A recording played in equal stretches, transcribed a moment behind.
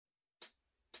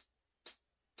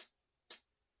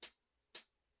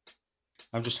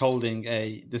I'm just holding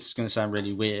this is going to sound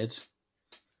really weird.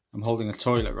 I'm holding a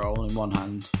toilet roll in one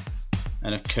hand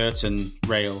and a curtain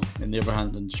rail in the other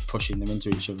hand and just pushing them into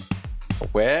each other.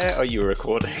 Where are you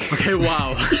recording? Okay,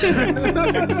 wow.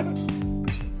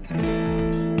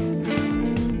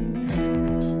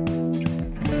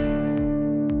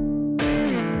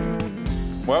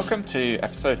 Welcome to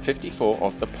episode 54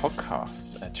 of the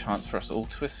podcast, a chance for us all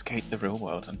to escape the real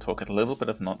world and talk a little bit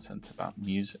of nonsense about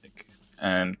music.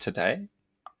 Today,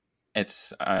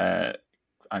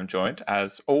 I'm joined,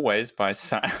 as always, by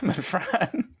Sam and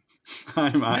Fran.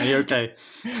 Hi, Matt. Are you okay?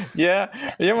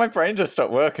 Yeah, my brain just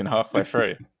stopped working halfway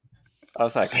through. I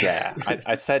was like,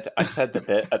 I said the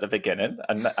bit at the beginning,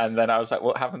 and then I was like,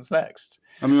 what happens next?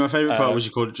 I mean, my favourite part was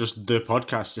you called it just the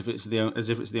podcast, as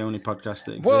if it's the only podcast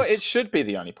that exists. Well, it should be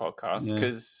the only podcast,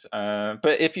 because,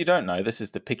 but if you don't know, this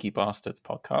is the Picky Bastards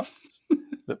podcast,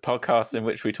 the podcast in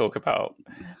which we talk about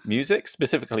music,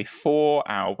 specifically 4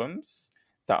 albums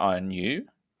that are new,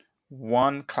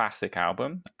 1 classic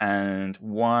album, and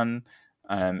 1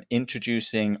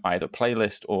 introducing either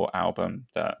playlist or album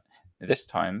that this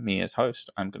time, me as host,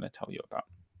 I'm going to tell you about.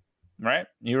 Right?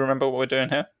 You remember what we're doing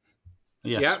here?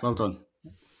 Yes, Yep. Well done.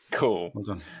 Cool. Well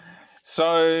done.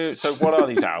 So what are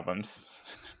these albums?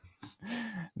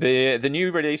 The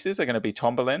new releases are going to be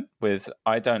Tomberlin with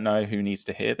I Don't Know Who Needs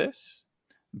to Hear This,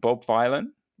 Bob Vylan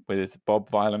with Bob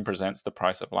Vylan Presents The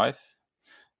Price of Life,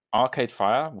 Arcade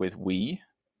Fire with We,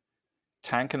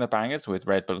 Tank and the Bangers with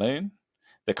Red Balloon.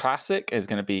 The classic is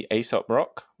going to be Aesop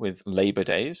Rock with Labor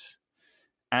Days.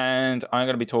 And I'm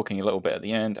going to be talking a little bit at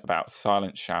the end about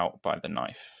Silent Shout by The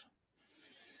Knife.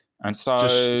 And so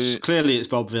clearly it's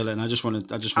Bob Vylan. I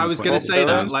was going to say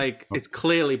that, like, it's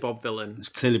clearly Bob Vylan. It's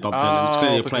clearly Bob Vylan. It's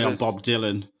clearly a play on because Bob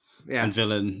Dylan Yeah. and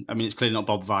Villain. I mean, it's clearly not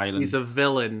Bob Vylan. He's a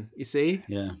villain, you see?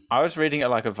 Yeah. I was reading it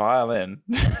like a violin.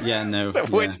 Yeah, no.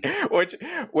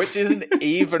 which isn't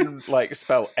even like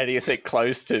spelled anything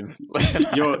close to.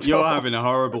 You're having a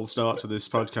horrible start to this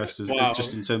podcast, Wow.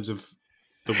 just in terms of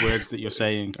the words that you're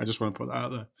saying. I just want to put that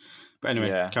out there. But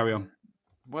anyway, carry on.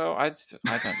 Well,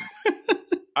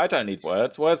 I don't need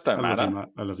words. Words don't matter. Love you, Matt.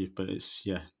 I love you, but it's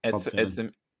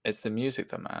It's the music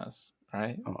that matters,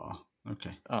 right? Oh,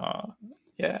 okay. Oh,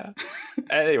 yeah.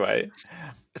 Anyway,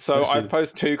 so I've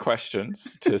posed 2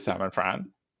 questions to Sam and Fran,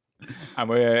 and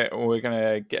we're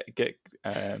gonna get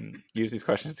use these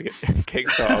questions to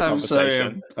kickstart our I'm sorry,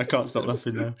 conversation. I can't stop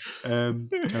laughing now.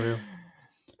 Carry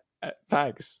on.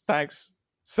 Thanks.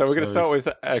 So we're going to start with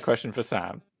a question for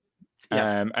Sam.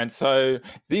 Yes. And so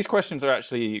these questions are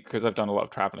actually because I've done a lot of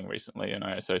traveling recently and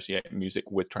I associate music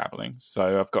with traveling.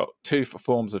 So I've got 2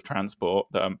 forms of transport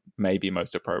that are maybe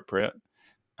most appropriate.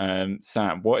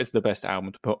 Sam, what is the best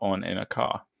album to put on in a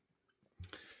car?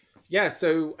 Yeah,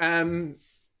 so there's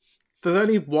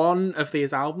only one of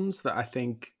these albums that I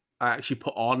think I actually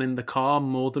put on in the car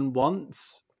more than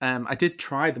once. I did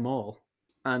try them all,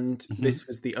 and this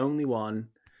was the only one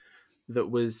that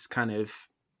was kind of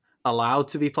allowed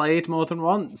to be played more than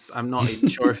once. I'm not even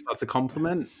sure if that's a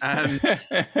compliment. But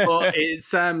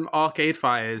it's Arcade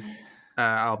Fire's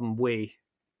album We.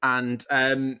 And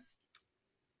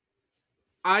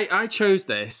I chose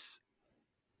this.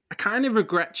 I kind of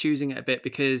regret choosing it a bit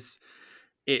because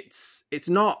it's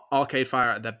not Arcade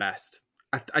Fire at their best.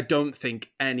 I don't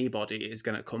think anybody is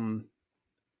going to come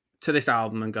to this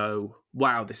album and go,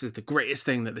 wow, this is the greatest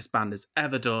thing that this band has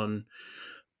ever done.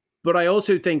 But I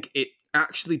also think it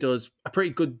actually does a pretty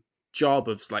good job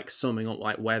of like summing up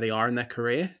like where they are in their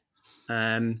career.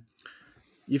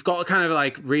 You've got kind of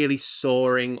like really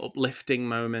soaring, uplifting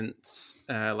moments,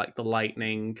 like The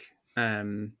Lightning,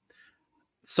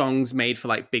 songs made for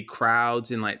like big crowds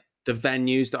in like the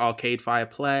venues that Arcade Fire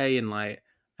play, and like,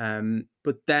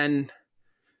 but then,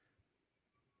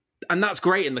 and that's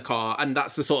great in the car, and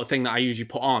that's the sort of thing that I usually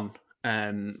put on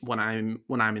when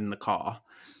I'm in the car.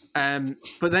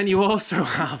 But then you also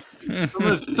have some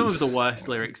of the worst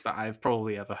lyrics that I've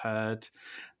probably ever heard.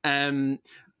 And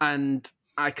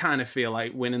I kind of feel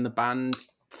like Win and the band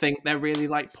think they're really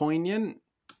like poignant,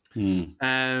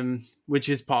 which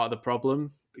is part of the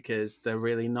problem because they're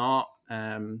really not.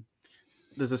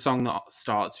 There's a song that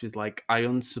starts with like, I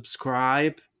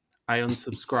unsubscribe,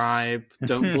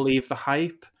 don't believe the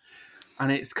hype.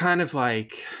 And it's kind of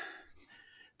like,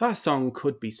 that song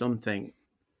could be something.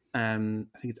 I think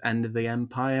it's End of the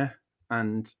Empire,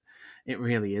 and it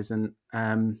really isn't.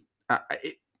 The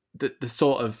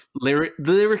sort of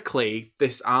lyrically,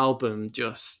 this album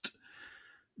just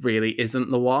really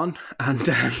isn't the one, and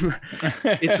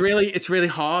it's really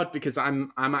hard because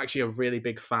I'm actually a really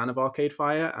big fan of Arcade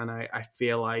Fire, and I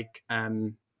feel like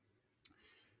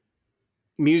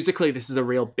musically this is a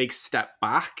real big step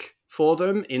back for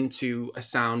them into a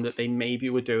sound that they maybe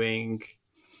were doing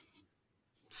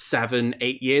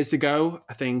 7-8 years ago.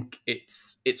 I think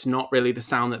it's not really the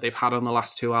sound that they've had on the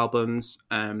last two albums.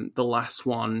 The last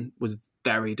one was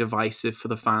very divisive for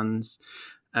the fans.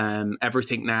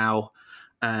 Everything Now,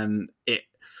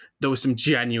 there was some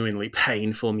genuinely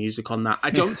painful music on that. I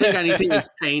don't think anything is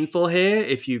painful here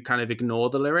if you kind of ignore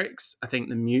the lyrics. I think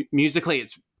the musically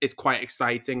it's quite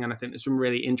exciting, and I think there's some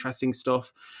really interesting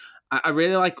stuff. I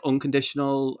really like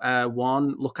Unconditional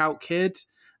One, Lookout Kid.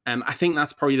 I think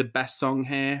that's probably the best song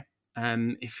here.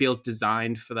 It feels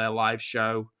designed for their live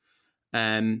show.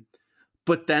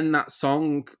 But then that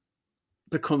song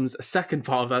becomes a second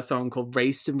part of that song called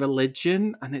Race and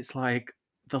Religion, and it's like,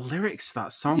 the lyrics to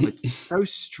that song are just so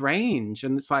strange,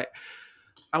 and it's like,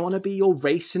 I want to be your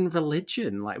race and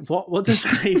religion. Like, what does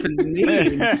that even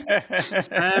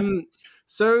mean?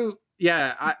 So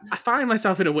yeah, I find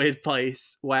myself in a weird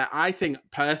place where I think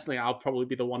personally I'll probably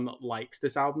be the one that likes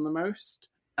this album the most.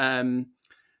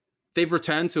 They've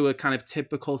returned to a kind of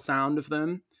typical sound of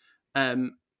them,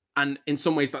 and in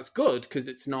some ways that's good because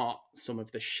it's not some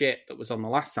of the shit that was on the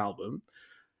last album.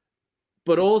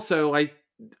 But also I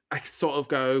sort of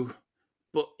go,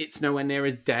 but it's nowhere near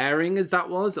as daring as that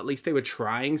was. At least they were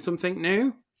trying something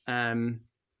new,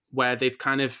 where they've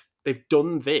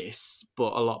done this,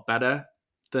 but a lot better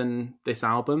than this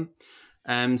album.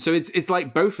 So it's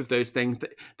like both of those things.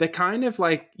 They're kind of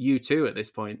like U2 at this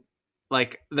point.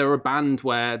 Like, they're a band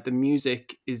where the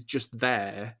music is just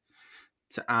there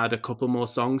to add a couple more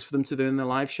songs for them to do in the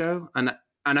live show. And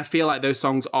I feel like those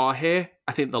songs are here.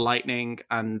 I think The Lightning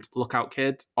and Lookout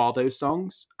Kid are those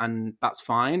songs, and that's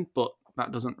fine, but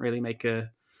that doesn't really make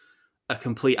a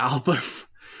complete album,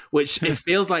 which it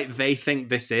feels like they think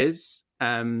this is.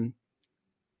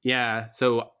 Yeah,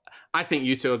 so I think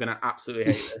you two are going to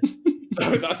absolutely hate this. So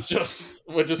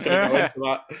we're just going to go into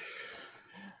that.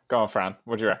 Go on, Fran.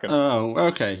 What do you reckon? Oh,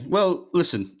 okay. Well,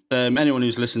 listen, anyone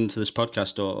who's listened to this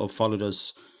podcast or followed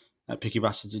us at Picky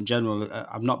Bastards in general,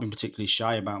 I've not been particularly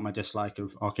shy about my dislike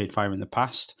of Arcade Fire in the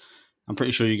past. I'm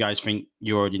pretty sure you guys think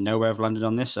you already know where I've landed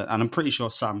on this, and I'm pretty sure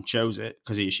Sam chose it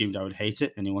because he assumed I would hate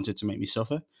it and he wanted to make me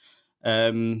suffer. But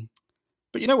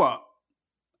you know what?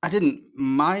 I didn't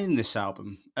mind this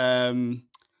album.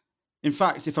 In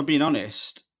fact, if I'm being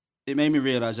honest, it made me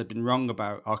realise I'd been wrong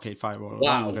about Arcade Fire all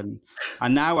along,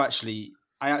 and now I actually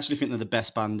think they're the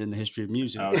best band in the history of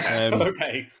music. Okay.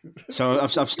 Okay. So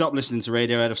I've stopped listening to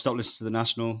Radiohead. I've stopped listening to The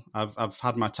National. I've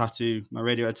had my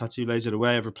Radiohead tattoo lasered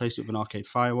away. I've replaced it with an Arcade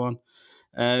Fire one.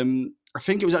 I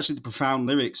think it was actually the profound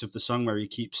lyrics of the song where he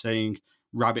keeps saying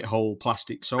 "rabbit hole,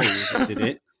 plastic soul" that did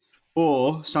it.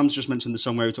 Or Sam's just mentioned the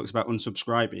song where he talks about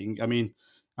unsubscribing. I mean,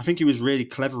 I think he was really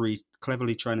cleverly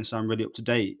trying to sound really up to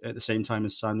date at the same time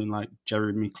as sounding like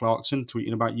Jeremy Clarkson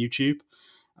tweeting about YouTube.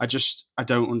 I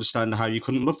don't understand how you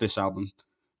couldn't love this album.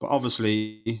 But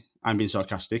obviously, I'm being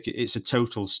sarcastic. It's a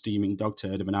total steaming dog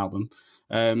turd of an album.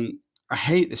 I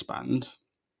hate this band,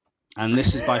 and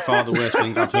this is by far the worst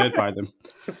thing I've heard by them.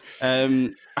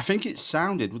 I think it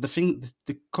sounded,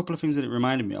 the couple of things that it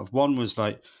reminded me of. One was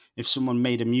like, if someone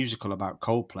made a musical about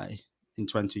Coldplay in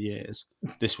 20 years,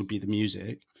 this would be the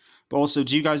music. But also,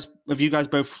 have you guys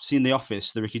both seen The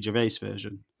Office, the Ricky Gervais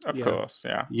version? Of course,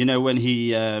 yeah. You know, when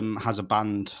he has a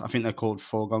band, I think they're called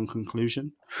Foregone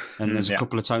Conclusion, and there's a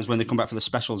couple of times when they come back for the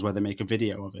specials where they make a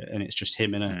video of it, and it's just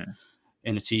him in a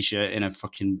t-shirt in a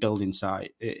fucking building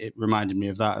site. It reminded me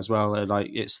of that as well. Like,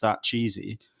 it's that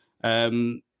cheesy.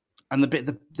 And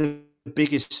the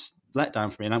biggest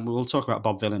letdown for me, and we'll talk about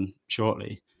Bob Vylan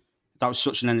shortly. That was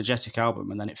such an energetic album,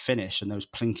 and then it finished, and those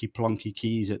plinky plonky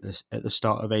keys at the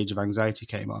start of Age of Anxiety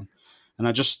came on, and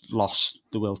I just lost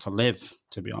the will to live,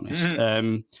 to be honest.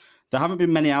 There haven't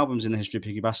been many albums in the history of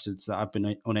Picky Bastards that I've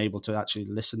been unable to actually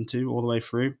listen to all the way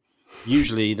through.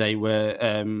 Usually they were,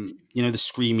 the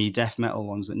screamy death metal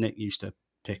ones that Nick used to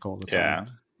pick all the time. Yeah.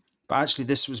 But actually,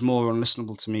 this was more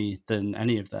unlistenable to me than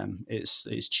any of them.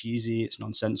 It's cheesy, it's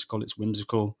nonsensical, it's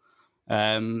whimsical.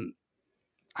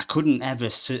 I couldn't ever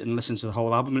sit and listen to the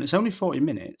whole album, and it's only 40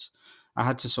 minutes. I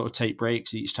had to sort of take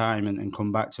breaks each time and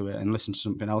come back to it and listen to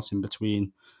something else in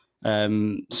between.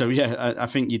 So yeah, I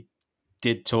think you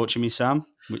did torture me, Sam,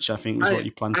 which I think was what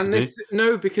you planned to do.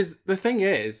 No, because the thing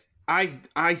is,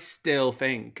 I still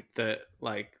think that,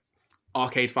 like,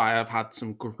 Arcade Fire have had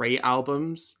some great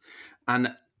albums,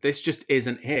 and this just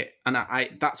isn't it. And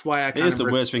that's why I kind of... It is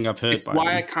the worst thing I've heard. It's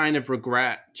why I kind of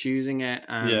regret choosing it.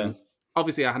 Yeah.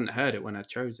 Obviously, I hadn't heard it when I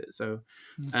chose it, so...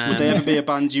 would they ever be a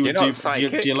band you would do?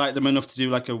 Do you like them enough to do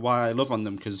like a Why I Love on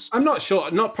them? Because I'm not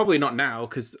sure. Probably not now,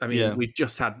 because, I mean,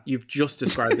 you've just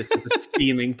described this as a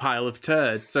steaming pile of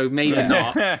turd, so maybe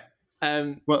not.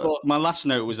 Well, But my last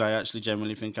note was I actually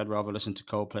genuinely think I'd rather listen to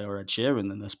Coldplay or Ed Sheeran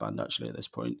than this band, actually, at this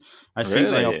point. I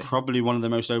think they are Really? probably one of the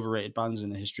most overrated bands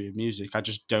in the history of music. I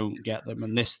just don't get them.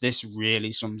 And this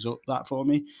really sums up that for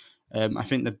me. I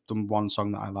think they've done one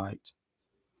song that I liked.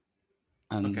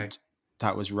 And Okay.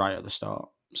 that was right at the start.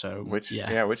 So, Which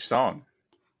yeah. which song?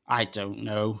 I don't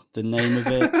know the name of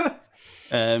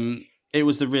it. It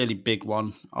was the really big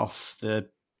one off the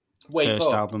Wake first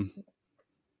Up. album.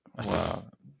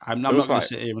 Well, I'm There not was going like- to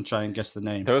sit here and try and guess the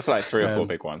name. there was like 3 or 4 Um,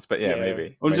 big ones, but yeah, yeah.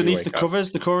 maybe Underneath Wake the Up.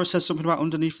 covers, the chorus says something about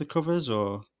underneath the covers,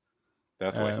 or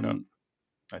That's Wake Up.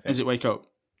 I think. is it Wake Up?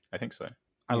 I think so.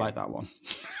 I Yeah. like that one.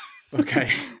 Okay.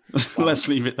 Let's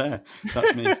leave it there.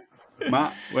 That's me.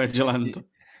 Matt, where'd you land?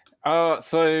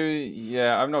 So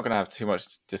yeah, I'm not gonna have too much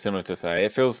dissimilar to say.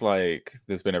 It feels like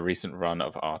there's been a recent run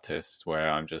of artists where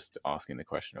I'm just asking the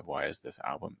question of why is this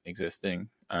album existing?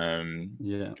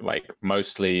 Yeah. Like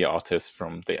mostly artists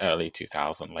from the early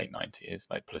 2000s, late 90s,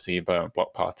 like Placebo and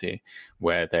Block Party,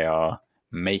 where they are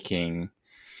making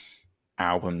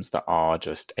albums that are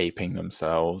just aping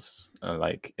themselves.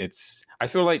 I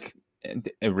feel like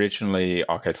originally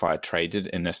Arcade Fire traded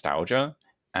in nostalgia,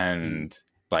 and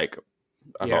like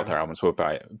a lot of their albums were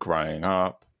about growing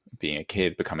up, being a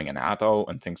kid, becoming an adult,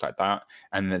 and things like that.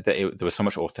 And there was so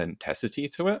much authenticity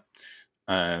to it.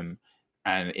 And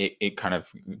it kind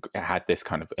of had this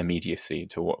kind of immediacy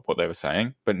to what they were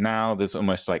saying. But now there's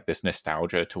almost like this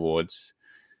nostalgia towards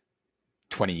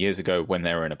 20 years ago when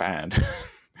they were in a band.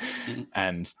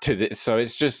 And so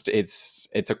it's just it's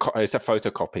a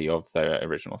photocopy of their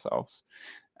original selves.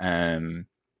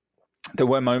 There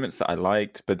were moments that I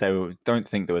liked, but don't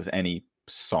think there was any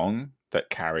song that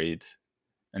carried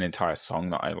an entire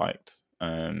song that I liked.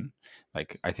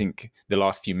 Like I think the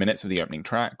last few minutes of the opening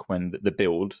track, when the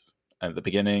build at the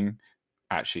beginning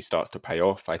actually starts to pay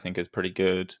off, I think is pretty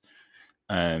good.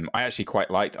 I actually quite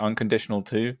liked Unconditional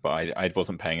too, but I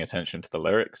wasn't paying attention to the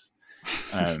lyrics.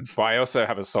 But I also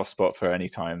have a soft spot for any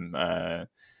time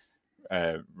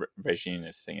Regine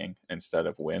is singing instead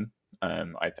of Win.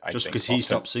 Just because he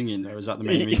stopped singing, though, is that the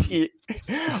main reason?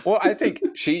 Well, I think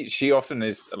she often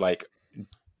is like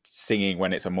singing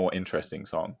when it's a more interesting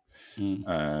song.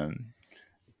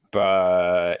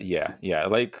 But yeah,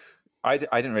 like I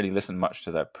didn't really listen much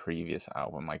to their previous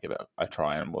album. I give it a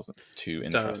try and wasn't too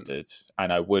interested,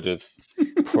 and I would have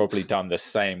probably done the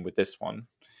same with this one.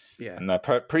 Yeah. And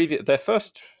their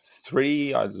first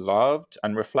 3 I loved,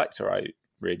 and Reflector I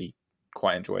really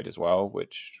quite enjoyed as well,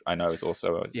 which I know is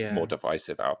also a more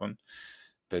divisive album.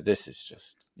 But this is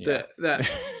just this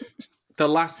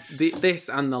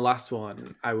and the last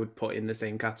one I would put in the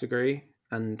same category,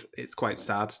 and it's quite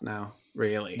sad now,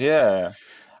 really. Yeah.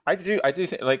 I do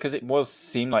think, like, because it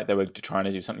seemed like they were trying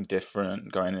to do something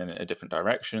different, going in a different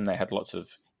direction. They had lots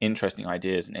of interesting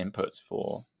ideas and inputs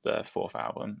for the 4th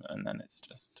album, and then it's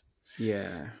just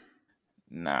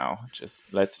now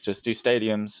let's just do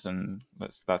stadiums, and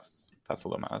that's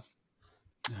all that matters.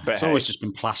 But It's always just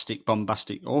been plastic,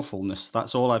 bombastic awfulness.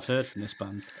 That's all I've heard from this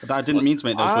band. I didn't mean to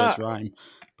make those words rhyme,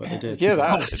 but they did. Yeah,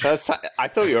 that's I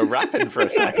thought you were rapping for a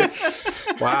second.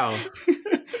 Wow.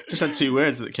 Just had 2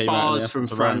 words that came Bars out. from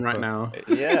Fran right now.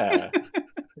 Yeah.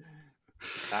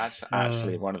 That's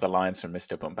actually one of the lines from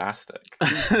Mr. Bombastic.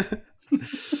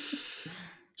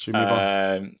 Should we move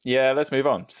on? Yeah, let's move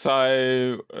on.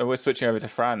 So we're switching over to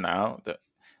Fran now.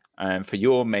 For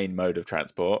your main mode of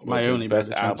transport, My only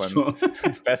best album,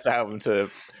 best album to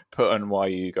put on while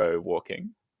you go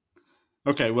walking.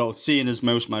 Okay, well, seeing as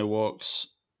most of my walks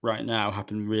right now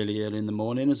happen really early in the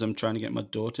morning as I'm trying to get my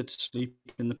daughter to sleep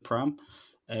in the pram,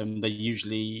 they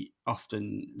usually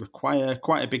often require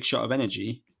quite a big shot of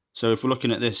energy. So if we're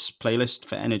looking at this playlist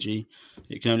for energy,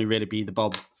 it can only really be the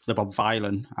Bob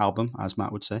Vylan album, as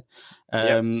Matt would say.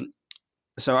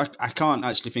 So I can't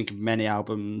actually think of many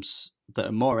albums that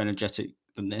are more energetic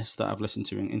than this that I've listened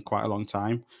to in quite a long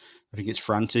time. I think it's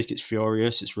frantic, it's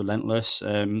furious, it's relentless,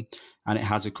 and it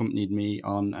has accompanied me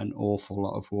on an awful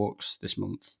lot of walks this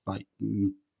month, like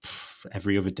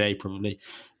every other day probably.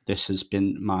 This has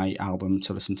been my album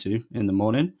to listen to in the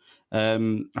morning.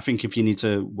 I think if you need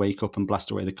to wake up and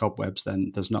blast away the cobwebs,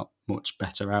 then there's not much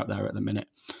better out there at the minute.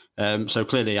 So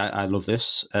clearly I love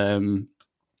this. I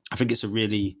think it's a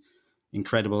really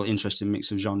incredible, interesting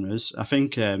mix of genres. I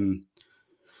think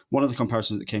one of the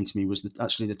comparisons that came to me was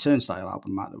actually the Turnstile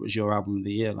album, Matt, that was your album of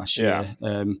the year last year.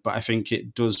 But I think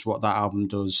it does what that album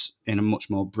does in a much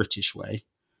more British way,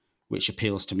 which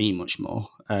appeals to me much more.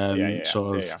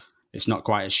 It's not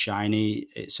quite as shiny.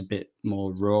 It's a bit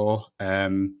more raw,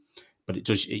 but it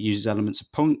uses elements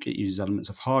of punk. It uses elements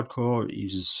of hardcore. It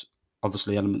uses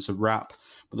obviously elements of rap,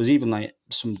 but there's even like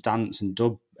some dance and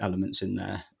dub elements in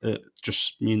there that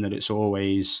just mean that it's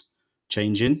always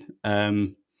changing.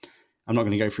 I'm not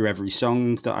going to go through every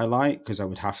song that I like because I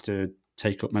would have to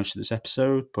take up most of this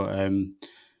episode, but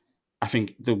I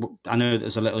think I know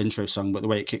there's a little intro song, but the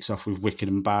way it kicks off with Wicked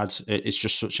and Bad, it's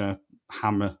just such a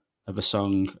hammer of a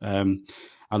song.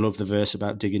 I love the verse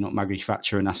about digging up Maggie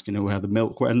Thatcher and asking her where the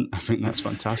milk went. I think that's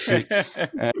fantastic.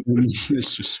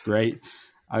 It's just great.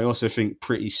 I also think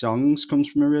Pretty Songs comes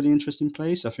from a really interesting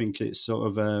place. I think it's sort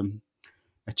of a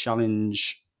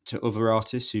challenge to other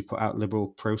artists who put out liberal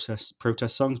protest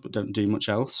songs but don't do much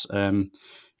else. Can't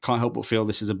help but feel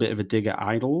this is a bit of a dig at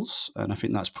Idols, and I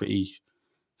think that's pretty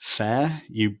fair.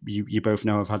 You both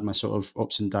know I've had my sort of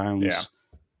ups and downs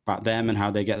about them and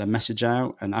how they get their message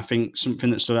out. And I think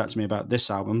something that stood out to me about this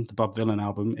album, the Bob Vylan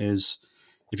album, is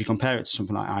if you compare it to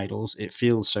something like Idols, it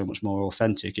feels so much more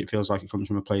authentic. It feels like it comes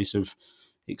from a place of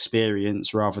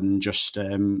experience rather than just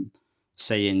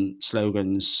saying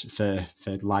slogans for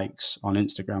likes on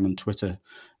Instagram and Twitter.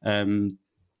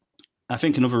 I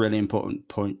think another really important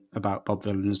point about Bob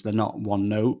Vylan is they're not one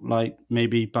note like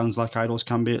maybe bands like Idols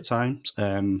can be at times.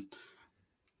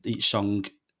 Each song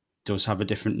does have a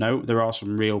different note. There are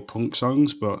some real punk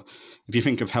songs, but if you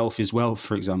think of Health is Wealth,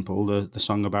 for example, the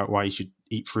song about why you should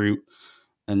eat fruit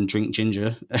and drink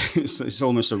ginger, it's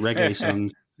almost a reggae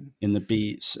song in the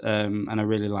beats, and I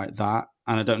really like that.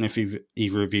 And I don't know if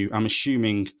either of you, I'm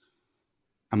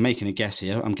making a guess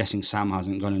here, I'm guessing Sam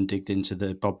hasn't gone and digged into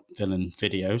the Bob Vylan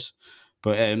videos,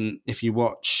 but if you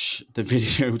watch the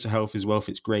video to Health is Wealth,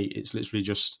 it's great. It's literally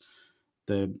just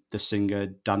the singer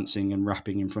dancing and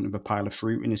rapping in front of a pile of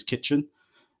fruit in his kitchen.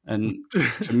 And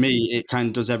to me, it kind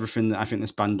of does everything that I think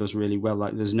this band does really well.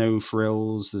 Like there's no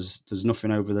frills, there's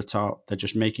nothing over the top. They're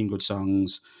just making good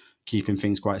songs, keeping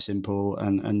things quite simple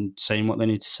and saying what they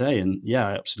need to say. And yeah,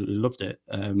 I absolutely loved it.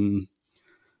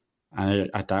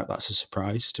 I doubt that's a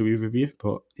surprise to either of you,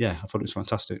 but yeah, I thought it was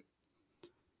fantastic.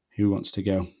 Who wants to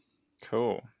go?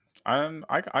 Cool.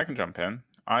 I can jump in.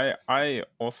 I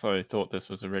also thought this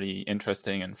was a really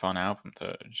interesting and fun album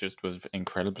that just was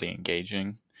incredibly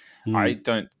engaging. I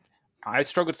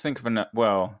struggle to think of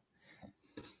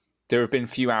there have been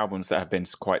few albums that have been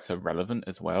quite so relevant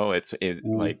as well.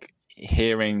 Like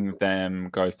hearing them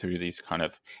go through these kind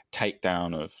of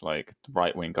takedown of like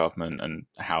right-wing government and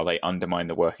how they undermine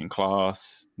the working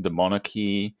class, the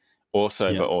monarchy, but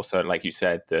also, like you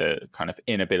said, the kind of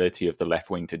inability of the left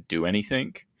wing to do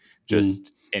anything,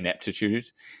 just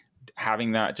ineptitude.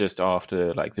 Having that just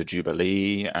after like the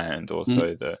Jubilee and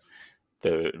also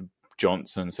the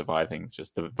Johnson surviving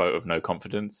just the vote of no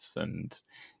confidence and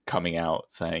coming out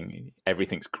saying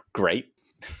everything's great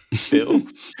still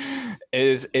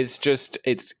it's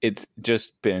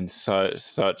just been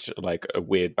such like a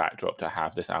weird backdrop to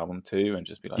have this album too, and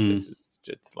just be like this is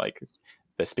just like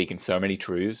they're speaking so many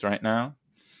truths right now.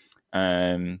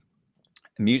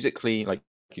 Musically, like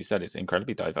you said, it's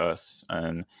incredibly diverse,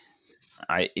 and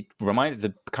it reminded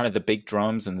the big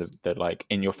drums and the like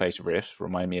in your face riffs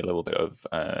remind me a little bit of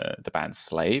the band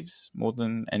Slaves more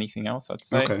than anything else, I'd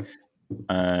say. Okay.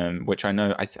 Which I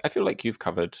know I feel like you've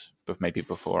covered, but maybe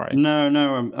before. Right?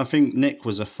 No. I think Nick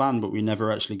was a fan, but we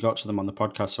never actually got to them on the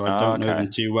podcast, so I don't know them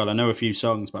too well. I know a few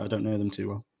songs, but I don't know them too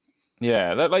well.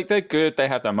 Yeah, they're good. They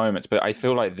have their moments, but I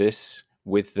feel like this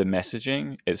with the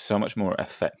messaging is so much more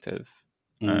effective.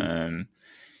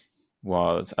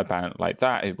 While a band like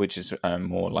that, which is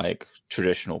more like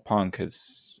traditional punk,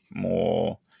 is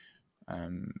more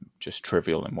just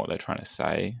trivial in what they're trying to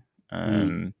say.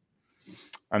 And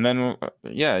then,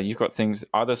 you've got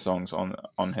other songs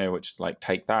on here, which like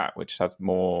Take That, which has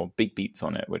more big beats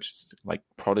on it, which is like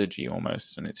Prodigy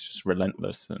almost, and it's just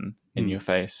relentless and in your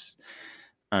face.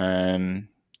 I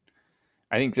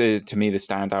think to me the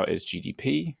standout is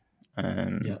GDP.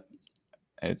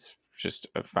 It's just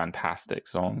a fantastic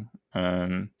song.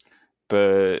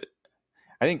 But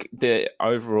I think the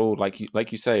overall, like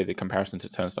you say, the comparison to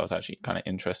Turnstile is actually kind of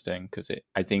interesting because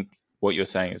I think what you're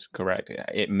saying is correct.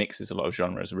 It mixes a lot of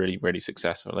genres really, really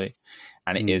successfully,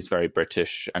 and it is very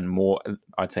British and more,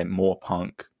 I'd say, more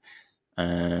punk,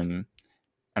 and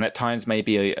at times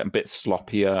maybe a bit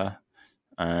sloppier,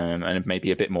 and maybe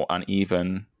a bit more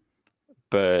uneven.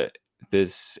 But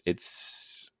it's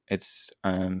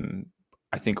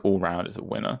I think all round is a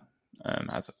winner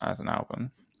as an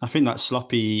album. I think that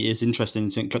sloppy is interesting.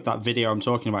 That video I'm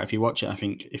talking about, if you watch it, I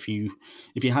think if you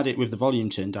had it with the volume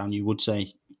turned down, you would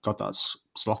say, God, that's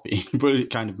sloppy. But it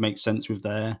kind of makes sense with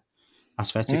their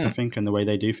aesthetic, I think, and the way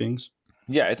they do things.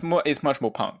 Yeah, it's much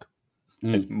more punk.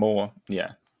 It's more,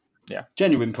 yeah.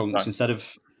 Genuine punks instead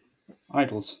of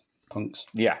Idols punks.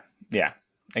 Yeah.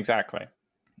 exactly.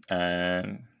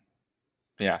 And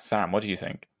yeah, Sam, what do you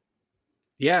think?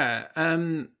 Yeah,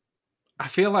 I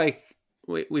feel like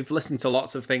we've listened to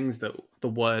lots of things that the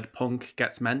word punk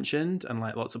gets mentioned, and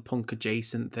like lots of punk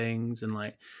adjacent things, and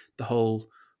like the whole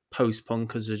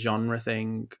post-punk as a genre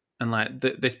thing. And like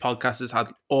this podcast has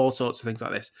had all sorts of things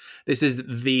like this. This is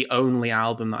the only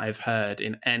album that I've heard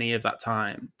in any of that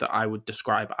time that I would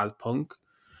describe as punk.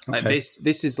 Like this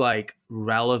is like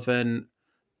relevant,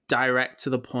 direct to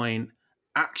the point,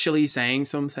 actually saying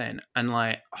something, and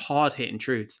like hard hitting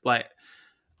truths. Like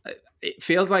it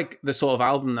feels like the sort of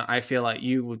album that I feel like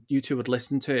you two would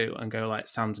listen to and go like,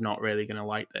 Sam's not really going to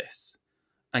like this,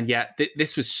 and yet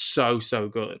this was so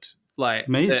good. Like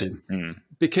amazing.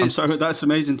 Because I'm sorry, that's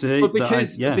amazing to hear. But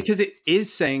because it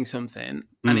is saying something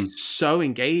and it's so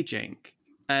engaging.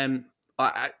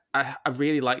 I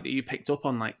really like that you picked up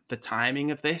on like the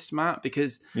timing of this, Matt,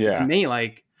 because for me,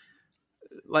 like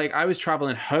I was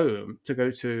traveling home to go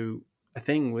to a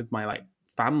thing with my like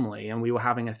family, and we were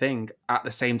having a thing at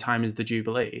the same time as the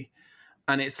Jubilee,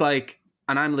 and it's like,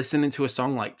 and I'm listening to a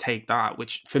song like Take That,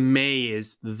 which for me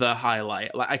is the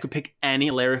highlight. Like I could pick any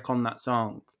lyric on that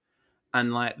song,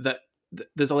 and like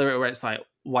there's a lyric where it's like,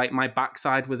 wipe my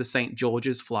backside with a St.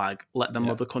 George's flag, let the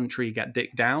mother country get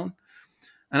dick down.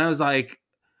 And I was like,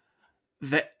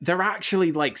 they're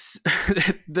actually like,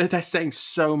 they're saying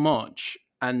so much,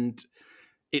 and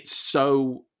it's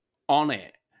so on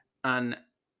it. And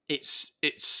it's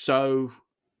so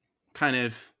kind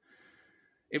of,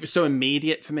 it was so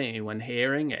immediate for me when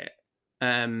hearing it.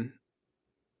 That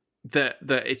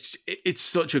it's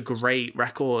such a great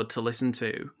record to listen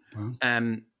to.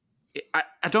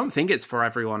 I don't think it's for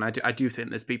everyone. I do think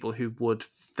there's people who would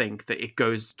think that it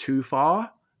goes too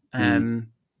far. And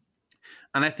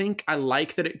I think I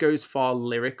like that it goes far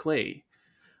lyrically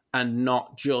and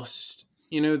not just,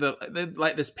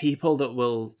 like there's people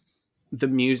that the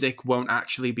music won't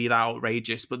actually be that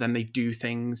outrageous, but then they do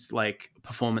things like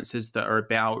performances that are a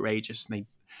bit outrageous, and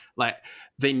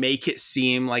they make it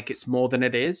seem like it's more than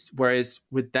it is. Whereas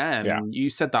with them, you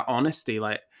said that honesty,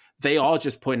 like, they are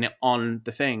just putting it on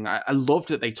the thing. I love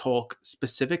that they talk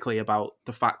specifically about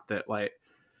the fact that like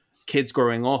kids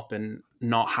growing up and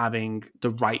not having the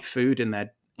right food in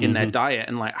their diet,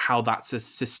 and like how that's a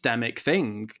systemic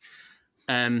thing.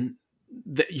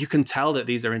 That you can tell that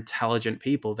these are intelligent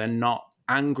people. They're not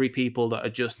angry people that are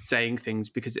just saying things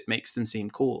because it makes them seem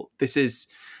cool. This is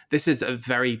a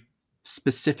very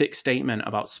specific statement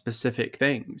about specific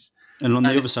things. And on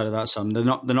the other side of that, Sam, they're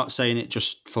not saying it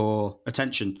just for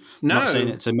attention. They're not saying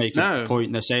it to make a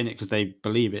point. They're saying it because they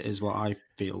believe it, is what I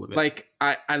feel with it. Like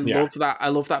I love that. I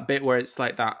love that bit where it's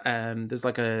like that. There's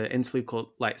like a interlude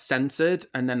called like Censored,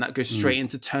 and then that goes straight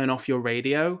into Turn Off Your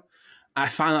Radio. I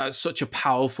find that such a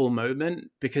powerful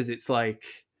moment because it's like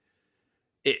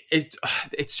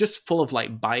it's just full of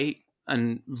like bite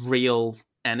and real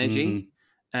energy.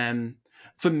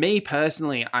 For me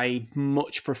personally, I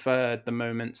much preferred the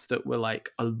moments that were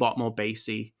like a lot more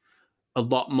bassy, a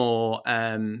lot more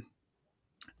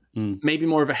maybe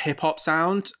more of a hip hop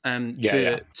sound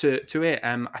to it.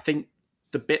 I think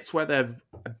the bits where they're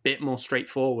a bit more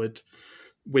straightforward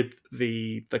with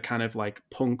the kind of like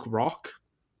punk rock,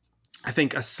 I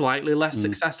think are slightly less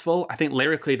successful. I think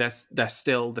lyrically they're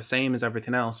still the same as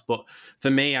everything else, but for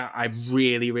me, I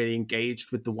really, really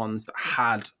engaged with the ones that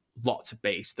had lots of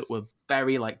bass, that were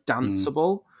very like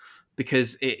danceable,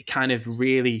 because it kind of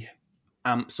really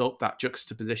amps up that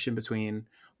juxtaposition between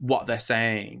what they're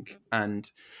saying. And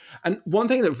one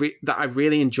thing that I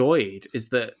really enjoyed is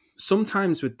that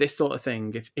sometimes with this sort of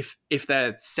thing, if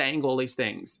they're saying all these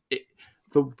things,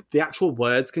 the actual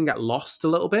words can get lost a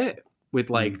little bit with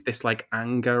like this like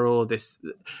anger, or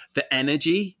the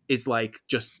energy is like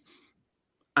just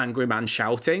angry man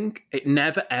shouting. It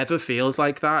never ever feels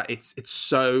like that. It's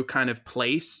so kind of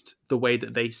placed the way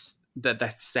that they're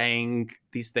saying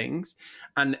these things,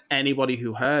 and anybody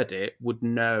who heard it would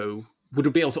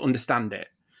be able to understand it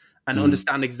and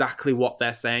understand exactly what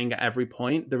they're saying at every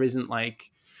point. There isn't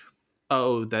like,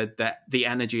 oh, the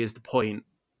energy is the point.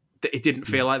 It didn't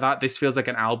feel like that. This feels like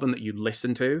an album that you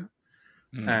listen to.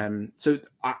 So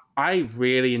I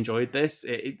really enjoyed this.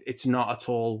 It's not at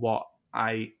all what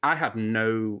I had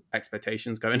no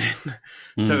expectations going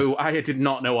in. So I did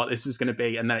not know what this was going to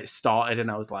be. And then it started and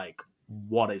I was like,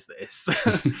 what is this?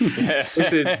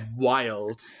 This is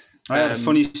wild. I had a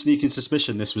funny sneaking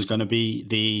suspicion this was going to be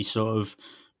the sort of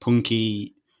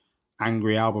punky,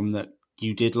 angry album that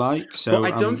you did like. So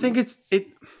I don't think it's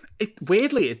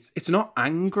weirdly, it's not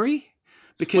angry,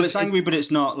 Because Well, it's angry, but it's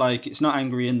not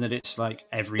angry in that it's like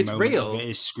every It's moment real. of it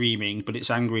is screaming, but it's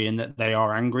angry in that they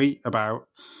are angry about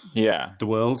Yeah. the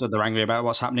world, and they're angry about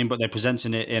what's happening, but they're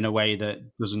presenting it in a way that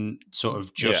doesn't sort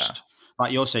of just,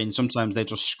 like you're saying, sometimes they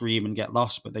just scream and get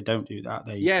lost, but they don't do that.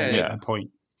 They make their point.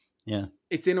 Yeah.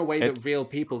 It's in a way that real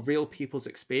people's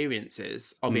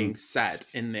experiences are being said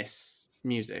in this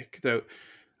music. So,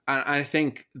 and I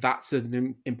think that's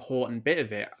an important bit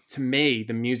of it. To me,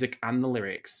 the music and the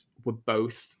lyrics were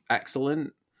both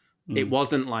excellent. It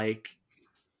wasn't like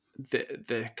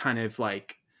the kind of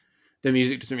like the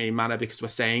music doesn't really matter because we're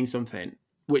saying something,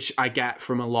 which I get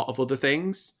from a lot of other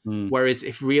things. Whereas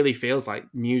it really feels like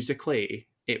musically,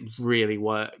 it really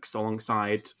works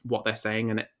alongside what they're saying,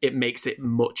 and it makes it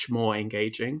much more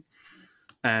engaging.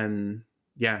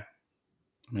 Yeah.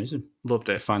 Amazing. Loved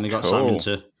it. Finally got Sam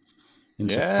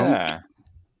into punk.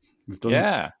 We've done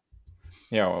it.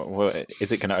 Yeah, well,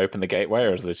 is it going to open the gateway,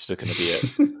 or is this just going to be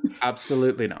it?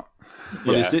 Absolutely not.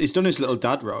 Well, he's done his little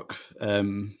dad rock,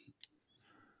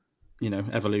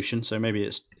 evolution. So maybe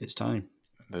it's time.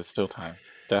 There's still time,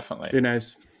 definitely. Who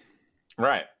knows?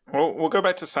 Right. Well, we'll go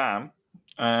back to Sam.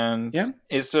 And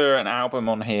is there an album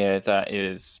on here that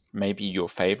is maybe your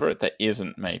favorite that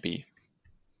isn't maybe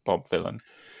Bob Vylan?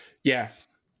 Yeah,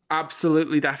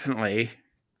 absolutely, definitely.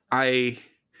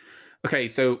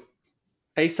 So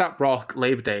A$AP Rock,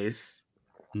 Labor Days.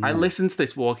 I listened to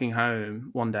this walking home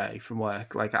one day from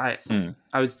work. Like I'd been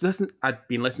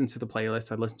listening to the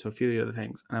playlist. I'd listened to a few of the other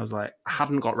things, and I was like, I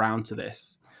hadn't got round to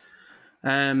this.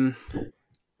 And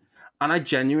I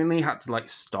genuinely had to like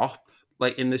stop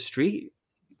like in the street.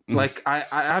 Like I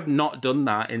have not done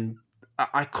that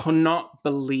I could not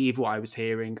believe what I was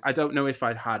hearing. I don't know if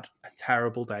I'd had a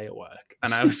terrible day at work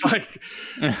and I was like,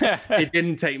 it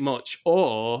didn't take much,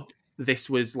 or this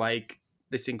was like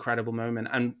this incredible moment.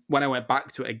 And when I went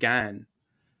back to it again,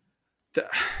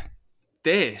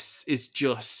 this is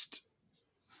just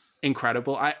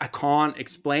incredible. I can't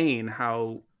explain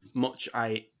how much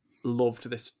I loved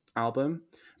this album.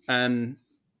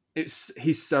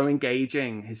 He's so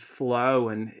engaging, his flow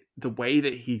and the way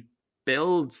that he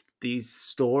builds these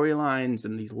storylines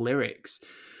and these lyrics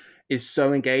is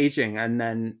so engaging, and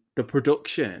then the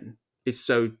production is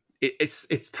so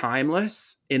it's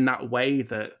timeless in that way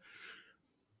that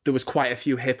there was quite a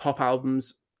few hip-hop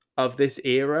albums of this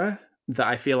era that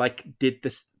I feel like did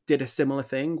a similar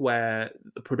thing where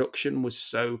the production was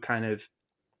so kind of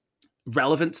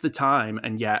relevant to the time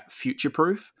and yet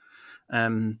future-proof.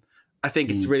 I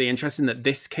think it's really interesting that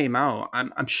this came out.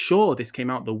 I'm sure this came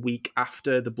out the week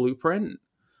after the Blueprint,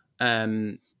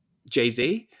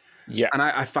 Jay-Z. Yeah. And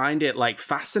I find it like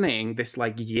fascinating this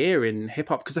like year in hip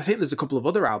hop, because I think there's a couple of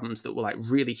other albums that were like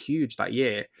really huge that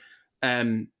year.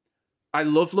 I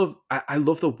love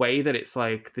the way that it's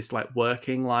like this like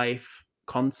working life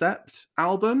concept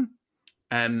album.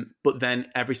 But then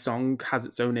every song has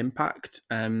its own impact.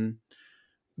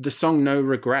 The song No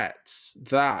Regrets,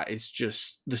 that is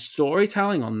just, the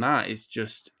storytelling on that is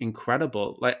just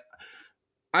incredible. Like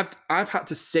I've had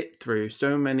to sit through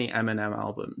so many Eminem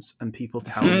albums and people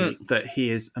tell me that he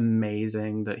is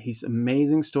amazing, that he's an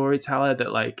amazing storyteller,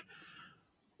 that like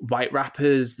white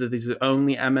rappers, that he's the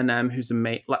only Eminem who's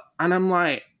amazing. Like, and I'm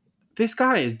like, this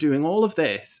guy is doing all of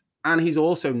this and he's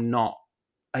also not.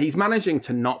 He's managing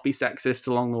to not be sexist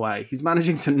along the way. He's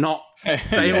managing to not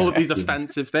say all of these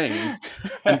offensive things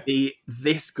and be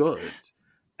this good.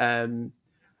 The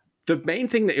main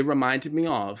thing that it reminded me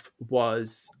of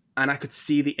was, and I could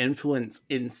see the influence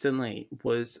instantly,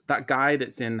 was that guy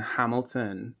that's in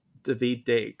Hamilton, Daveed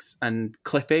Diggs, and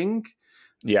Clipping.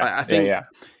 Yeah, I think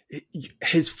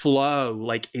his flow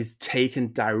like is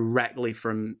taken directly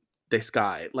from this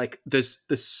guy. Like there's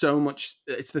so much,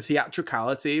 it's the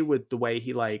theatricality with the way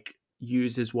he like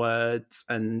uses words,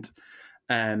 and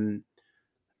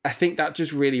I think that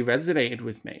just really resonated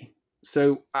with me.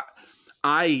 So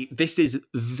this is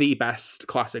the best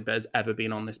classic that has ever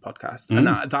been on this podcast, and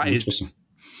that is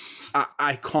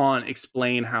I can't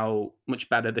explain how much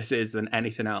better this is than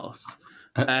anything else.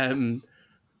 Better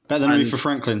than Aretha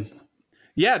Franklin.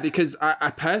 Yeah, because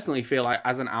I personally feel like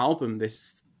as an album,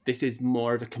 this is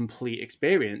more of a complete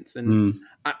experience. And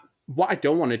what I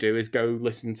don't want to do is go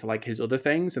listen to like his other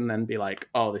things and then be like,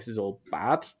 oh, this is all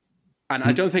bad. And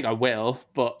I don't think I will,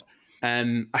 but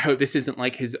I hope this isn't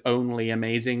like his only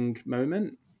amazing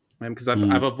moment, because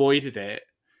I've avoided it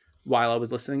while I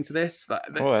was listening to this.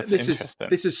 That's interesting.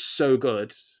 This is so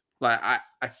good. Like I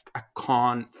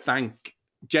can't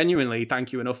genuinely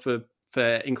thank you enough for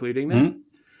including this.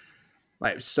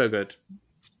 Like, it was so good.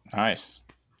 Nice.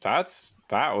 That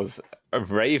was a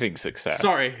raving success.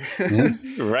 Sorry.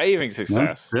 Raving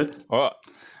success. No, good. Well,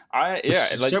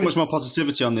 So much more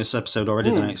positivity on this episode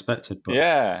already than I expected. But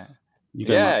yeah.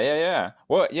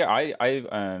 Well, yeah,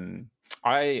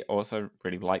 I also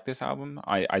really like this album.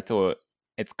 I thought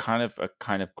it's kind of a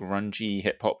kind of grungy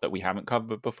hip hop that we haven't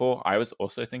covered before. I was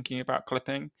also thinking about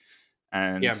Clipping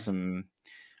and some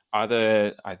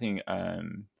other. I think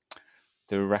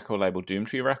the record label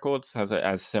Doomtree Records has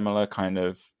a similar kind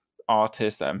of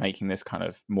artists that are making this kind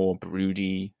of more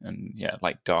broody and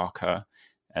like darker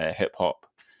hip hop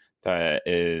that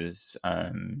is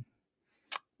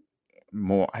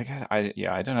more, I guess, I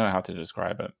don't know how to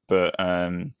describe it, but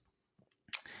I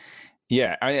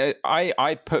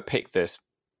picked this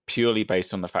purely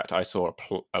based on the fact I saw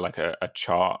a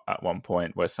chart at one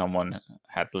point where someone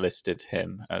had listed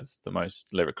him as the most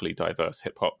lyrically diverse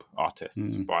hip hop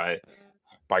artist by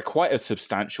quite a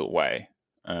substantial way.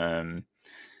 And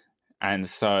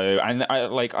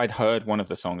I'd heard one of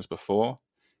the songs before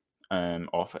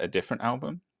off a different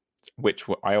album, which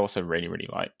I also really, really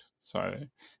liked. So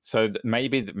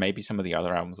maybe some of the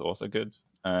other albums are also good.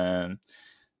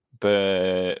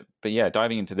 But yeah,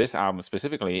 diving into this album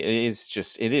specifically, it is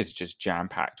just jam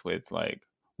packed with like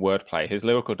wordplay. His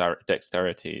lyrical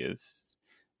dexterity is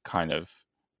kind of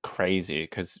crazy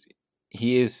because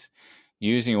he is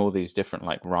using all these different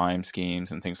like rhyme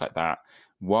schemes and things like that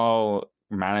while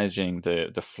managing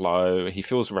the flow. He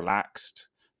feels relaxed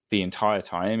the entire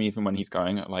time, even when he's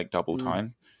going at like double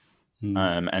time.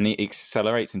 And he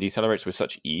accelerates and decelerates with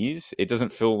such ease. It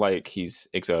doesn't feel like he's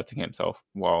exerting himself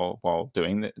while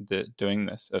doing doing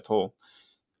this at all.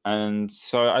 And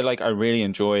so I really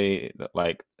enjoy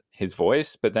like his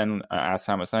voice. But then, as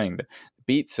Sam was saying, the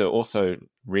beats are also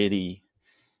really,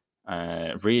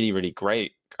 really, really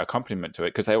great accompaniment to it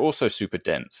because they're also super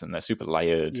dense and they're super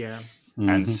layered. Yeah,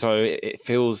 and so it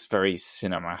feels very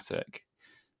cinematic.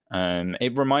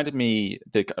 It reminded me,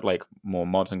 the like more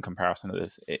modern comparison of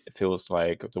this, it feels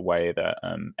like the way that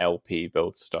LP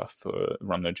builds stuff for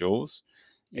Run the Jewels.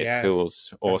 It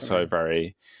feels also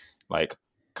very like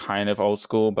kind of old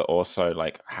school, but also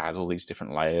like has all these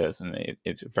different layers and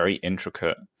it's very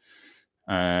intricate.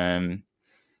 And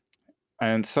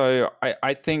so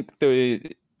I think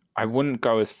I wouldn't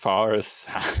go as far as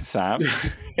Sam.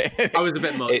 I was a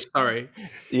bit much. Sorry.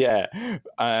 Yeah,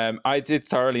 I did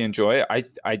thoroughly enjoy it.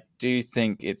 I do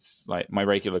think it's like my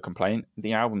regular complaint.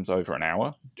 The album's over an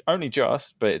hour, only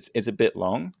just, but it's a bit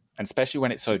long, and especially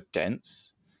when it's so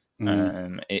dense.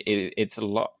 It's a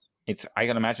lot. I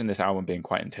can imagine this album being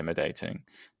quite intimidating,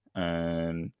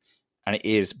 and it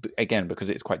is again because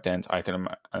it's quite dense. I can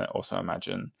also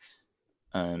imagine.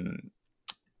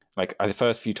 Like the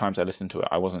first few times I listened to it,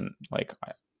 I wasn't like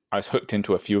I was hooked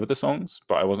into a few of the songs,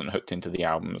 but I wasn't hooked into the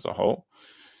album as a whole.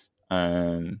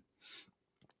 But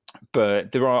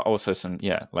there are also some,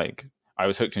 like I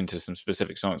was hooked into some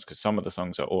specific songs because some of the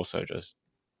songs are also just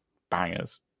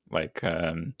bangers, like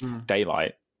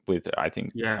Daylight with I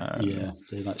think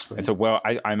Daylight's great. It's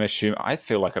I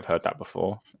feel like I've heard that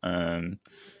before, and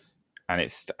I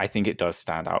think it does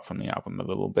stand out from the album a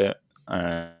little bit,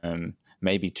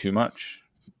 maybe too much.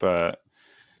 But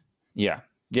I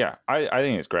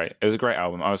think it's great. It was a great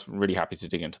album. I was really happy to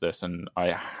dig into this, and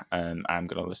I am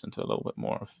going to listen to a little bit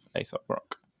more of A$AP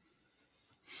Rock.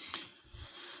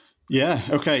 Yeah,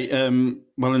 okay.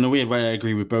 Well, in a weird way, I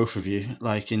agree with both of you.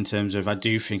 Like, in terms of, I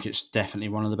do think it's definitely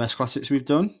one of the best classics we've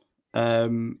done.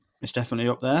 It's definitely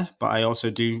up there, but I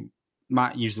also do.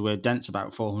 Matt used the word dense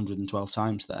about 412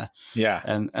 times there. Yeah,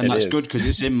 and that's good because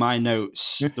it's in my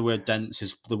notes. The word dense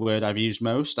is the word I've used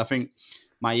most. I think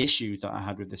my issue that I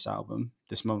had with this album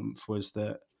this month was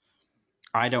that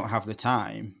I don't have the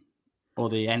time or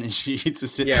the energy to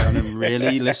sit down and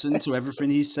really listen to everything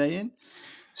he's saying.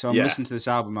 So I'm listening to this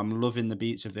album. I'm loving the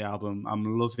beats of the album.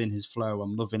 I'm loving his flow.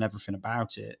 I'm loving everything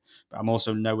about it. But I'm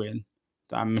also knowing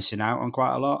that I'm missing out on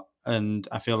quite a lot. And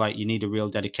I feel like you need a real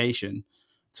dedication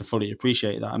to fully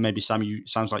appreciate that. And maybe Sam,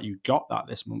 sounds like you got that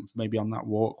this month, maybe on that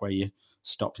walk where you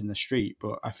stopped in the street.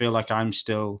 But I feel like I'm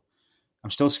still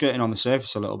skirting on the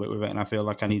surface a little bit with it, and I feel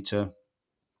like I need to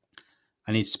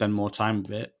spend more time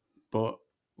with it. But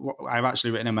I've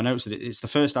actually written in my notes that it's the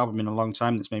first album in a long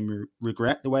time that's made me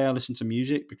regret the way I listen to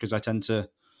music, because I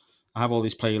have all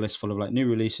these playlists full of like new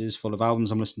releases, full of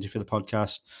albums I'm listening to for the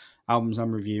podcast, albums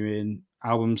I'm reviewing,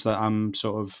 albums that I'm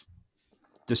sort of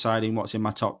deciding what's in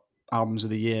my top albums of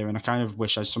the year. And I kind of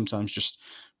wish I sometimes just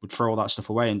would throw all that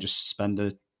stuff away and just spend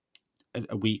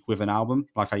a week with an album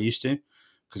like I used to,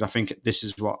 because I think this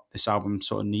is what this album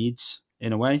sort of needs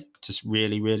in a way to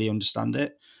really, really understand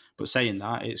it. But saying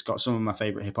that, it's got some of my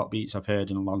favorite hip hop beats I've heard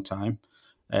in a long time.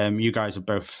 You guys have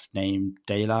both named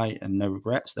Daylight and No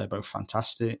Regrets. They're both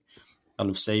fantastic. I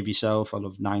love Save Yourself. I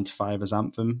love 9 to 5 as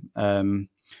anthem. I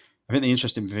think the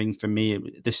interesting thing for me,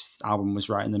 this album was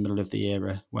right in the middle of the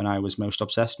era when I was most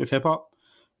obsessed with hip hop,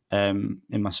 in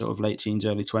my sort of late teens,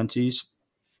 early 20s.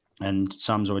 And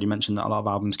Sam's already mentioned that a lot of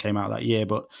albums came out that year,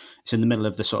 but it's in the middle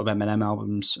of the sort of Eminem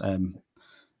albums.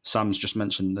 Sam's just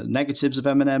mentioned the negatives of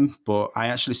Eminem, but I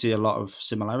actually see a lot of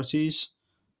similarities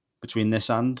between this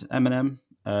and Eminem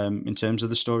in terms of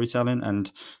the storytelling,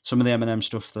 and some of the Eminem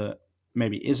stuff that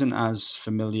maybe isn't as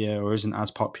familiar or isn't as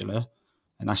popular.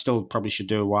 And I still probably should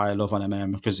do a Why I Love on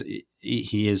Eminem, because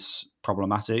he is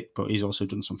problematic, but he's also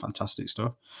done some fantastic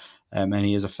stuff. And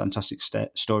he is a fantastic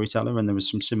storyteller, and there was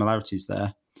some similarities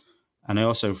there. And I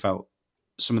also felt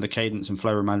some of the cadence and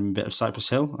flow reminded me a bit of Cypress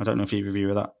Hill. I don't know if either of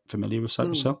you are that familiar with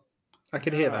Cypress Hill. I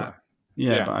can hear that.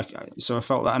 Yeah. But so I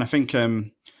felt that. And I think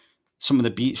some of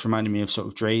the beats reminded me of sort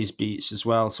of Dre's beats as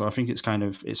well. So I think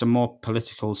it's a more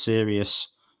political, serious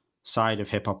side of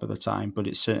hip hop at the time, but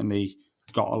it's certainly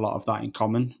got a lot of that in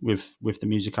common with the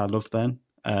music I loved then.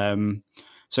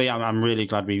 So yeah, I'm really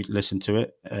glad we listened to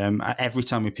it. Every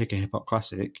time we pick a hip hop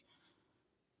classic,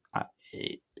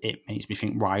 it makes me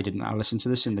think, why didn't I listen to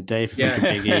this in the day? If you think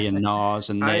of Biggie and Nas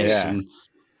and this, and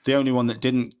the only one that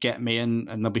didn't get me, and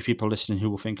there'll be people listening who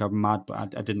will think I'm mad,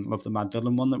 but I didn't love the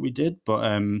Madvillain one that we did. But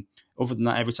other than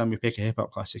that, every time we pick a hip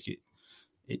hop classic,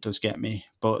 it does get me.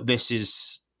 But this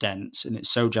is dense and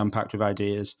it's so jam packed with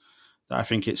ideas that I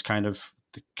think it's kind of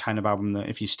the kind of album that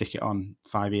if you stick it on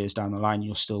 5 years down the line,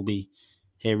 you'll still be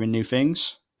hearing new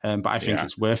things. But I think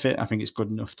it's worth it. I think it's good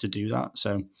enough to do that.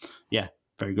 So yeah,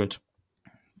 very good.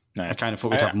 Nice. I kind of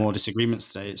thought we'd have more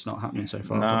disagreements today. It's not happening so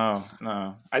far.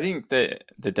 No. I think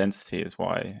the density is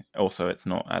why. Also, it's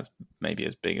not as maybe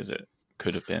as big as it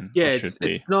could have been. Yeah, it's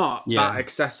not that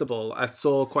accessible. I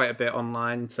saw quite a bit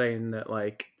online saying that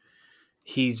like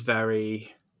he's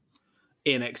very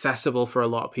inaccessible for a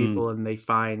lot of people, and they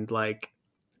find like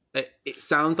it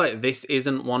sounds like this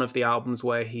isn't one of the albums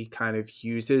where he kind of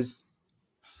uses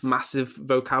massive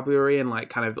vocabulary and like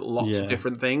kind of lots of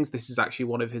different things. This is actually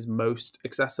one of his most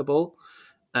accessible,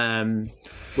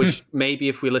 which maybe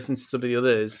if we listen to some of the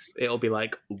others, it'll be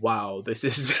like, wow, this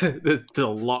is there's a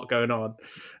lot going on.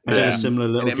 I did a similar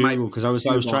little Google because I was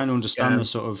trying to understand the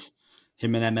sort of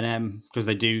him and Eminem, because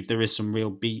there is some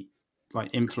real beat like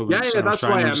influence. Yeah, that's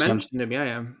why I mentioned him.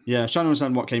 Yeah, I was trying to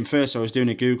understand what came first. So I was doing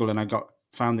a Google and I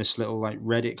found this little like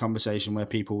Reddit conversation where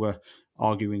people were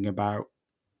arguing about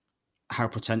how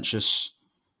pretentious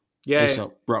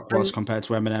A$AP Rock was compared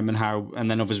to Eminem, and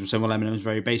then others were saying, well, Eminem is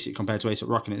very basic compared to A$AP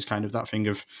Rock, and it's kind of that thing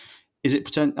of, is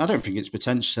it I don't think it's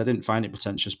pretentious. I didn't find it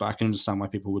pretentious, but I can understand why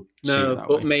people would see it that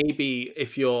way. But maybe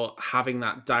if you're having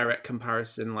that direct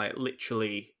comparison, like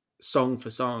literally song for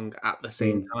song at the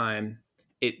same time,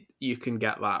 you can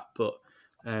get that. But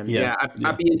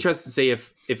I'd be interested to see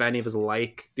if any of us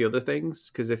like the other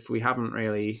things, because if we haven't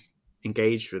really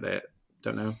engaged with it,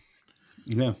 don't know.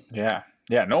 Yeah.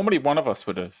 Normally, one of us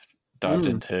would have dived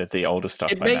into the older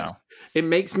stuff now. It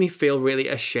makes me feel really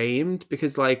ashamed,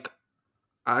 because, like,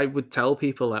 I would tell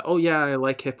people like, "Oh yeah, I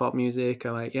like hip hop music.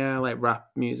 I like rap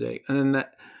music," and then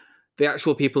the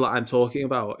actual people that I'm talking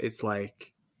about, it's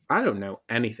like I don't know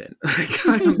anything. Like,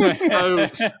 I'm so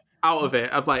out of it.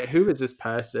 I'm like, who is this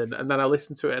person? And then I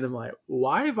listen to it, and I'm like,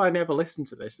 why have I never listened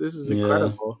to this? This is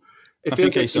incredible. I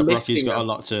think A$AP Rocky's got a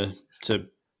lot to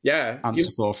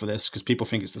answer for this, because people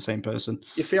think it's the same person.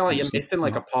 You feel like you're missing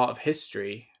like a part of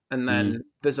history, and then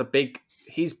there's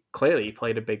he's clearly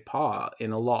played a big part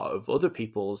in a lot of other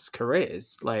people's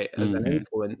careers, like as an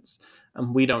influence,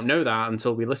 and we don't know that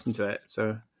until we listen to it.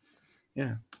 So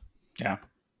yeah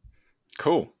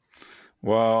Cool.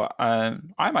 Well,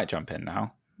 I might jump in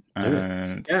now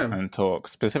and talk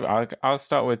specific. I'll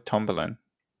start with Tomberlin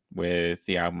with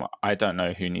the album I Don't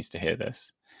Know Who Needs to Hear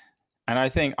This. And I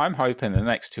think I'm hoping the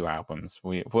next two albums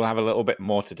we'll have a little bit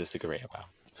more to disagree about.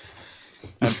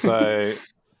 And so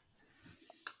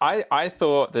I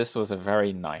thought this was a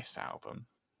very nice album.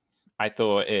 I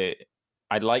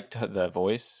liked the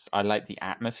voice. I liked the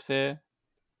atmosphere.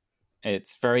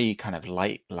 It's very kind of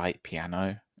light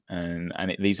piano,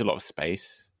 and it leaves a lot of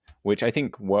space, which I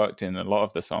think worked in a lot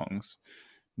of the songs.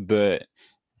 But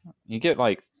you get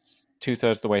like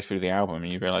 2/3 of the way through the album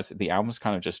and you realize that the album's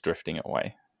kind of just drifting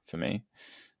away. For me,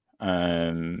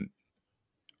 albums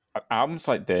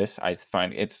like this, I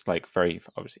find it's like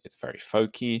it's very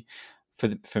folky.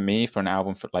 For me, for an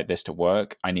album like this to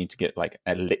work, I need to get like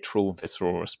a literal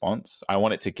visceral response. I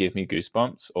want it to give me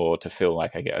goosebumps or to feel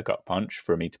like I get a gut punch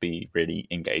for me to be really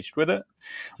engaged with it,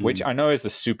 which I know is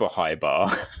a super high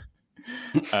bar.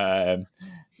 I'm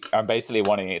basically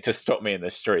wanting it to stop me in the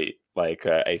street, like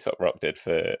A$AP Rock did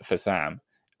for Sam,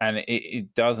 and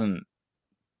it doesn't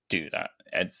do that.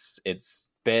 It's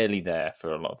barely there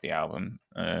for a lot of the album.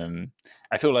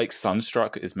 I feel like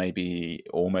Sunstruck is maybe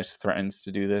almost threatens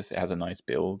to do this. It has a nice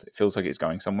build. It feels like it's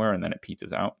going somewhere, and then it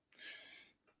peters out.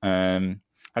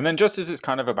 And then just as it's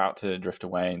kind of about to drift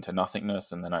away into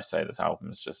nothingness, and then I say this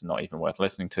album is just not even worth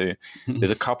listening to, there's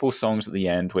a couple songs at the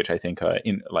end which I think are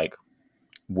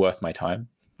worth my time.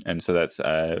 And so that's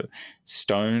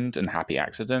Stoned and Happy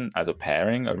Accident as a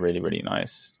pairing are really, really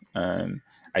nice. I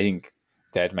think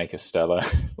they'd make a stellar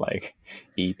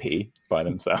EP by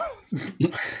themselves.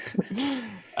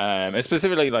 And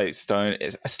specifically Stoned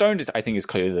is I think is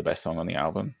clearly the best song on the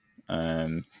album.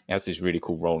 It has these really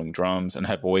cool rolling drums, and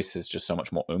her voice is just so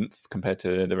much more oomph compared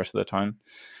to the rest of the time.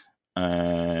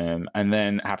 And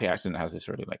then Happy Accident has this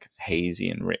really hazy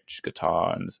and rich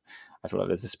guitar, and I feel like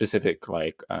there's a specific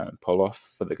pull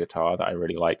off for the guitar that I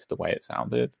really liked the way it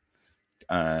sounded.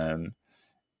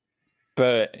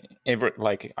 But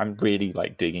I'm really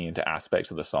digging into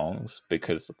aspects of the songs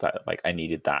because that I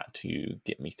needed that to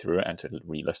get me through it and to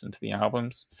re-listen to the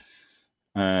albums.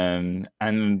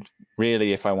 And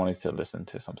really, if I wanted to listen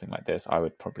to something like this, I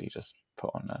would probably just put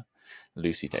on a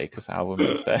Lucy Dacus album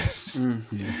instead.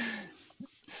 Yeah.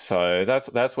 So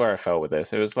that's where I felt with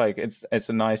this. It was it's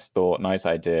a nice thought, nice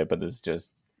idea, but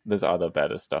there's other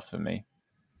better stuff for me.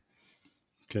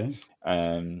 Okay.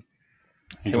 Who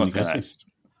wants to go next?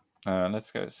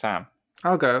 Let's go, Sam.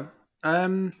 I'll go.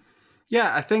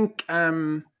 Yeah, I think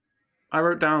I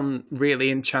wrote down really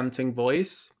enchanting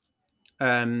voice,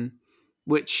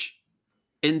 which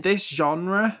in this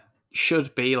genre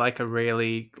should be a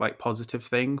really positive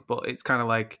thing, but it's kind of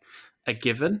a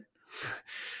given.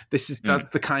 That's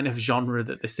the kind of genre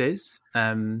that this is.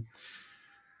 I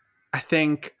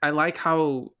think I like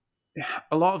how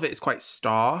a lot of it is quite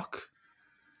stark,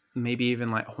 maybe even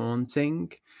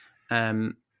haunting,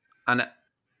 and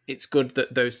it's good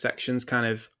that those sections kind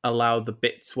of allow the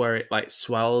bits where it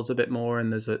swells a bit more,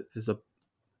 and there's a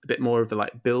bit more of a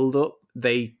build up.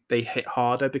 They hit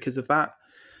harder because of that.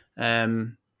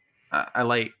 I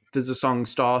like, there's a song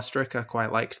Starstruck, I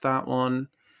quite liked that one.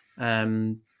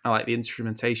 I like the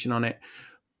instrumentation on it,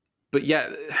 but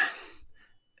yeah,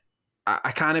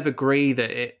 I kind of agree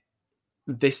that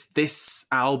this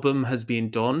album has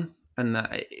been done, and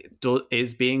that it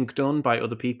is being done by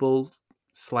other people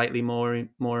slightly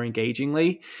more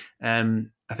engagingly. I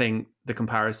think the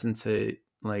comparison to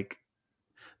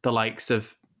the likes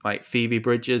of Phoebe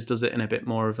Bridgers does it in a bit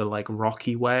more of a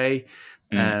rocky way.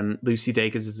 Lucy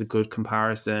Dacus is a good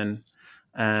comparison.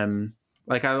 I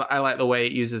like the way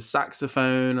it uses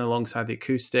saxophone alongside the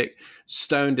acoustic.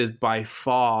 Stoned is by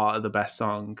far the best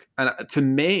song, and for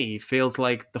me feels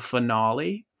like the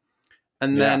finale.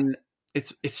 And then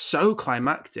it's so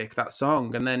climactic, that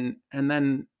song. And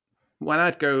then when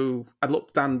I'd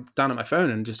look down at my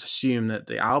phone and just assume that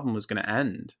the album was going to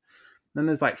end. Then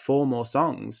there's 4 more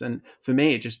songs, and for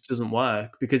me it just doesn't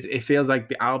work because it feels like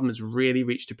the album has really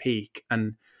reached a peak,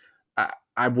 and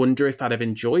I wonder if I'd have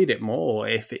enjoyed it more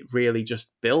if it really just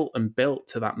built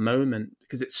to that moment,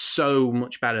 because it's so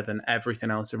much better than everything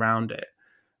else around it.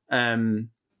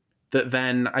 That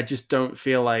then I just don't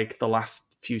feel like the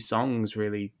last few songs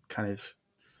really kind of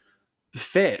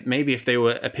fit. Maybe if they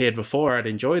appeared before, I'd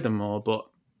enjoy them more, but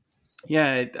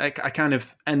yeah, I kind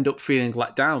of end up feeling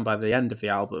let down by the end of the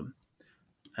album.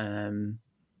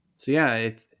 So yeah,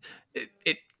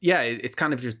 it's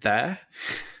kind of just there.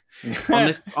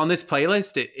 on this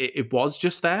playlist, it was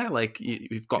just there.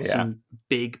 We've got some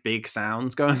big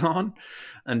sounds going on,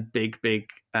 and big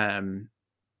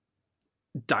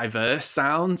diverse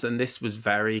sounds, and this was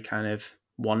very kind of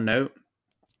one note.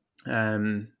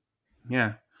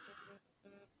 Yeah,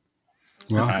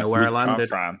 Well, that's kind of where I landed.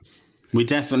 We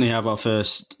definitely have our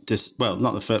first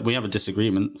not the first. We have a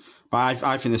disagreement, but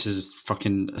I think this is a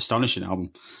fucking astonishing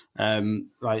album.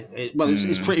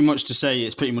 It's pretty much to say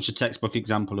it's pretty much a textbook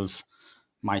example of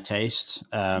my taste.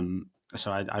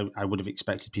 So I would have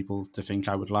expected people to think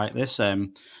I would like this. I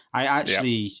don't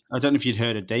know if you'd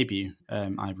heard a Debut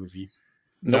I review.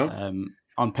 No.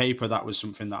 On paper, that was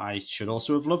something that I should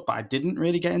also have loved, but I didn't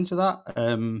really get into that.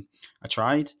 I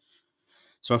tried.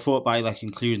 So I thought by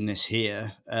including this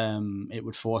here, it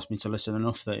would force me to listen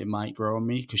enough that it might grow on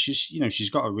me, because she's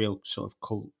got a real sort of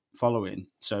cult following.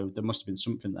 So there must have been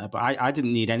something there. But I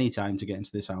didn't need any time to get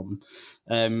into this album.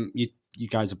 You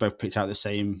guys have both picked out the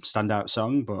same standout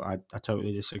song, but I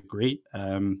totally disagree.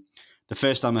 The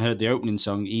first time I heard the opening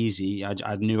song, Easy,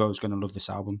 I knew I was going to love this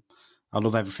album. I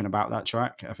love everything about that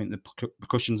track. I think the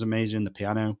percussion's amazing, the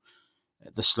piano,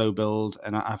 the slow build,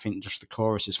 and I think just the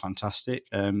chorus is fantastic.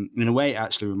 In a way, it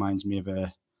actually reminds me of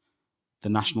the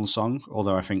National song,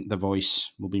 although I think the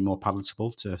voice will be more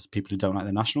palatable to people who don't like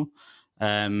the National.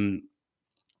 And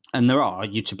there are,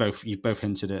 you've both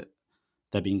hinted at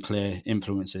there being clear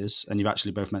influences, and you've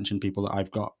actually both mentioned people that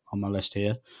I've got on my list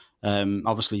here.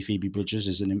 Obviously, Phoebe Bridgers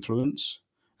is an influence,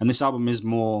 and this album is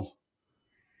more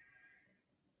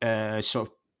sort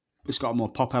of, it's got a more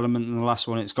pop element than the last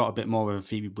one. It's got a bit more of a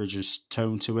Phoebe Bridgers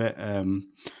tone to it.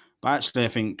 But actually, I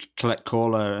think Collect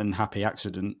Caller and Happy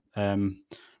Accident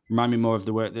remind me more of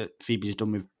the work that Phoebe's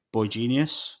done with Boy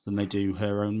Genius than they do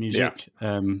her own music,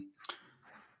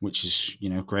 which is,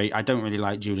 great. I don't really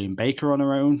like Julian Baker on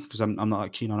her own because I'm not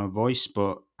that keen on her voice,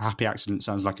 but Happy Accident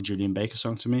sounds like a Julian Baker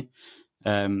song to me.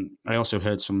 I also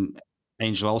heard some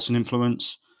Angel Olsen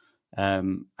influence.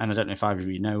 And I don't know if either of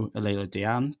you know Alayla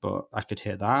Diane, but I could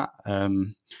hear that.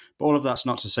 But all of that's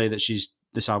not to say that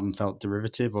this album felt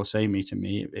derivative or samey to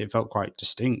me. It felt quite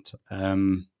distinct.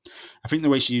 I think the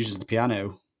way she uses the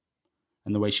piano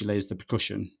and the way she lays the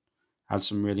percussion had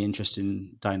some really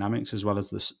interesting dynamics, as well as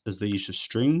the use of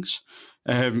strings.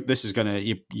 This is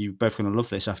you both gonna love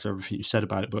this after everything you said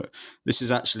about it, but this is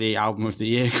actually album of the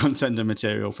year contender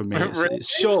material for me.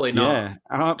 It's surely not. Yeah,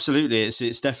 absolutely.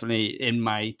 It's definitely in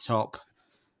my top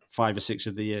 5 or 6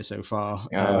 of the year so far.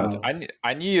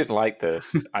 I knew you'd like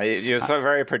this. You're so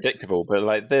very predictable, but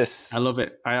like this, I love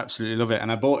it. I absolutely love it,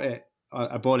 and I bought it.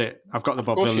 I've got the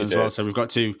Bob Dylan as well, so we've got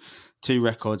two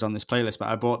records on this playlist. But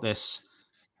I bought this.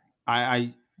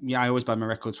 I always buy my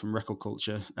records from Record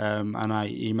Culture, and I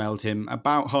emailed him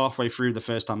about halfway through the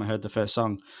first time I heard the first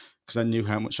song because I knew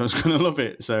how much I was going to love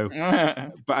it. So,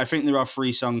 but I think there are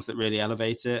 3 songs that really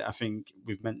elevate it. I think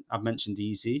I've mentioned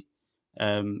Easy.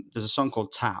 There's a song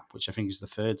called Tap, which I think is the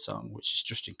 3rd song, which is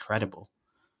just incredible.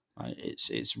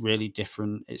 It's really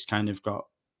different. It's kind of got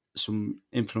some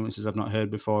influences I've not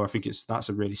heard before. I think that's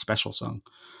a really special song,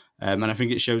 and I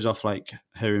think it shows off like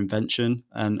her invention.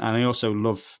 And I also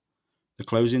love the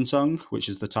closing song, which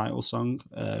is the title song.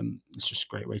 It's just a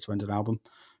great way to end an album.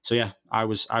 So yeah, I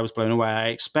was blown away. I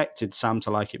expected Sam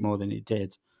to like it more than he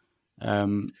did. I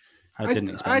didn't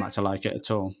expect Matt to like it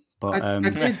at all. But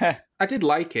I did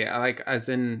like it. As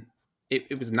in,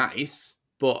 it was nice,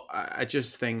 but I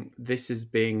just think this is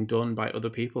being done by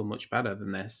other people much better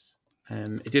than this.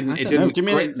 It didn't.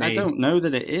 I don't know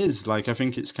that it is. Like, I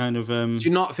think it's kind of. Do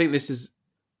you not think this is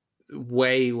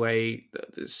way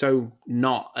so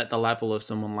not at the level of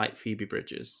someone like Phoebe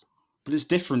Bridgers? But it's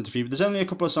different to Phoebe. There's only a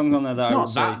couple of songs on there that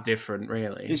it's not that different,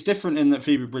 really. It's different in that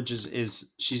Phoebe Bridgers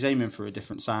she's aiming for a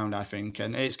different sound, I think,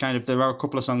 and it's kind of, there are a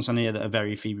couple of songs on here that are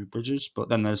very Phoebe Bridgers, but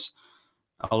then there's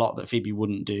a lot that Phoebe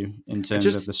wouldn't do in terms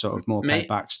of the sort of more paid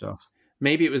back stuff.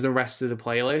 Maybe it was the rest of the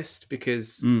playlist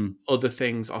because other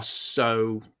things are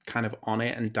so kind of on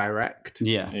it and direct.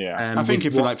 Yeah. I think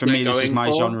for me, this is my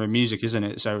genre of music, isn't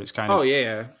it? So it's kind of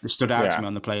it stood out to me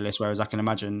on the playlist. Whereas I can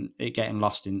imagine it getting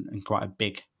lost in quite a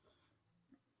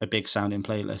big sounding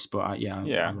playlist. But I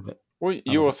love it. Well,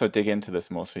 you also dig into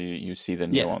this more, so you see the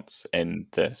nuance in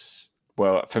this.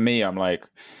 Well, for me, I'm like,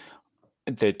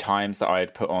 the times that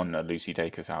I'd put on a Lucy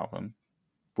Dacus album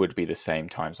would be the same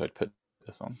times I'd put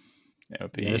this on. It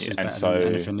would be, this is better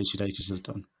than anything Lucy Dacus has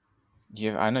done.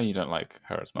 Yeah, I know you don't like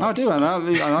her as much. I do. I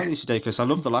like Lucy Dacus. I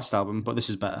love the last album, but this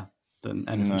is better than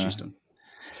anything she's done.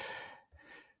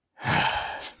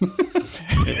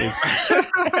 It is.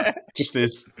 Just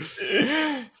is.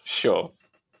 Sure.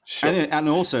 And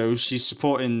also, she's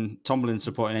Tomlin's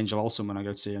supporting Angel Olsen when I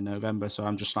go to see her in November. So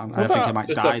I think I might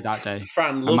die that day.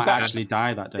 I might actually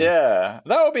die that day. Yeah,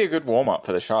 that would be a good warm up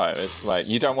for the show. It's like,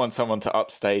 you don't want someone to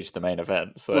upstage the main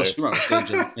event. So. Well, she won't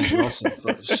upstage Angel Olsen,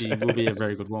 but she will be a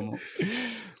very good warm up.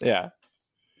 Yeah.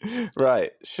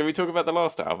 Right. Should we talk about the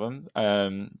last album?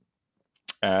 Who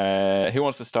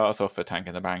wants to start us off for Tank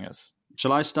and the Bangers?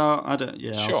 Shall I start?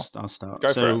 I'll start. Go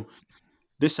for it.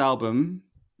 This album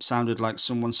sounded like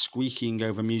someone squeaking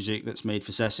over music that's made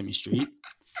for Sesame Street.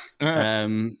 There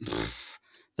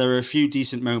are a few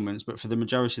decent moments, but for the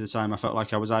majority of the time, I felt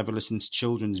like I was either listening to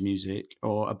children's music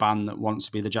or a band that wants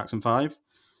to be the Jackson 5.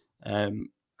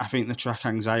 I think the track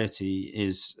Anxiety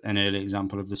is an early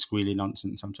example of the squealy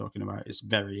nonsense I'm talking about. It's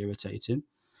very irritating.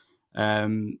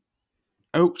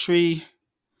 Oak Tree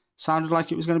sounded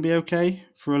like it was going to be okay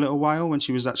for a little while when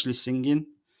she was actually singing,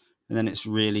 and then it's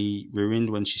really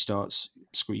ruined when she starts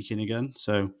squeaking again.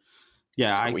 So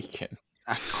I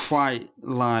quite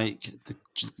like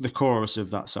the chorus of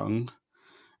that song,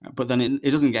 but then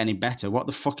it doesn't get any better. What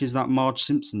the fuck is that Marge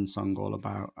Simpson song all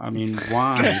about? I mean,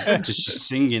 why does she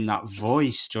sing in that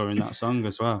voice during that song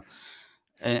as well?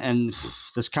 And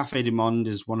there's Café du Monde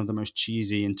is one of the most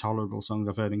cheesy, intolerable songs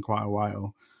I've heard in quite a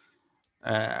while.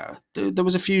 There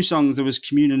was a few songs. There was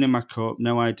Communion in My Cup,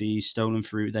 No ID, Stolen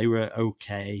Fruit. They were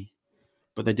okay,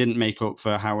 but they didn't make up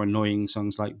for how annoying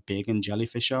songs like Big and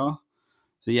Jellyfish are.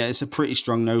 So yeah, it's a pretty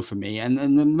strong no for me. And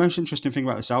the most interesting thing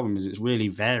about this album is it's really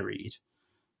varied,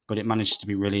 but it manages to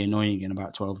be really annoying in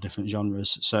about 12 different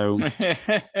genres. So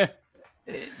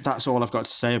that's all I've got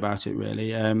to say about it,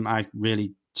 really. I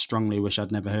really strongly wish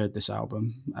I'd never heard this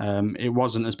album. It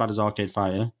wasn't as bad as Arcade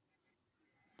Fire,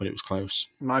 but it was close.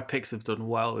 My picks have done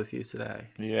well with you today.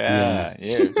 Yeah.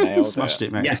 Nailed Smashed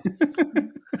it, mate. Yes.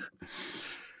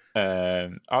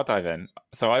 I'll dive in.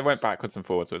 So I went backwards and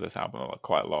forwards with this album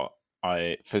quite a lot.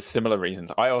 For similar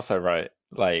reasons. I also wrote,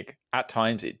 like, at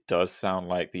times it does sound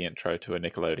like the intro to a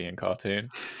Nickelodeon cartoon,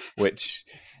 which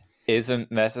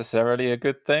isn't necessarily a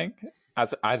good thing.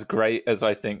 As great as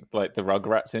I think like the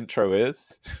Rugrats intro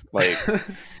is, like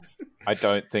I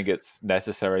don't think it's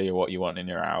necessarily what you want in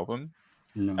your album.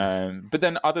 No. But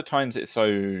then other times it's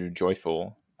so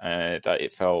joyful that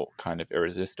it felt kind of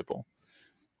irresistible.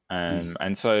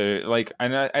 And so, like,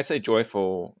 and I say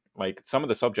joyful, like some of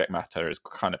the subject matter is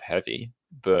kind of heavy,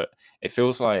 but it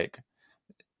feels like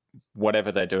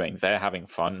whatever they're doing, they're having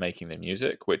fun making the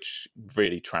music, which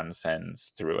really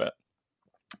transcends through it.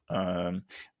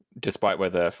 Despite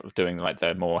whether they're doing like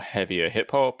their more heavier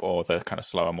hip hop or the kind of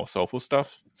slower, more soulful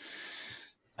stuff.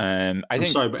 I'm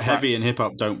sorry, but heavy and hip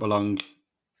hop don't belong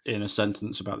in a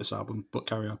sentence about this album. But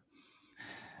carry on.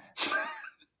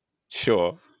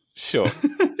 Sure.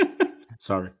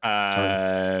 Sorry.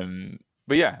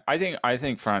 But yeah, I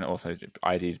think Fran also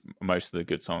ID'd most of the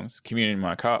good songs. Communion in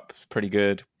My Cup, pretty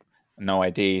good. No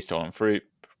ID, Stolen Fruit,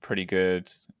 pretty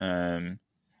good.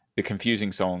 The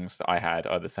confusing songs that I had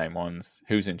are the same ones.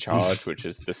 Who's in Charge, which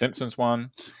is the Simpsons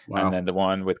one, wow. And then the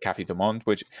one with Café du Monde,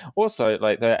 which also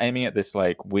like they're aiming at this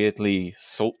like weirdly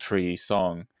sultry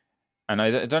song. And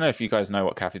I don't know if you guys know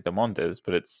what Café du Monde is,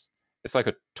 but it's like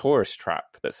a tourist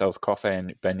trap that sells coffee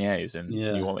and beignets in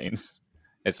New Orleans.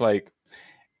 It's like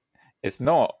it's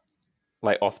not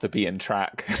like off the beaten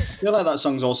track. I feel like that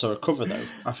song's also a cover though.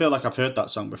 I feel like I've heard that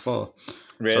song before.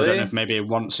 Really? So I don't know if maybe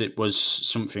once it was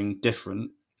something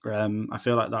different. I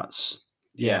feel like that's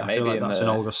I feel like that's an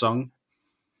older song.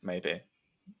 Maybe,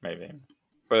 but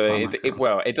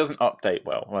it doesn't update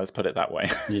well. Let's put it that way.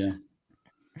 Yeah.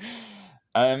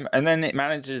 And then it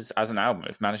manages as an album.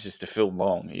 It manages to feel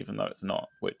long, even though it's not,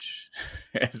 which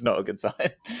is not a good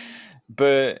sign.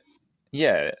 But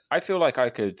yeah, I feel like I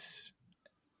could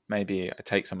maybe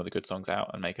take some of the good songs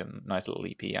out and make a nice little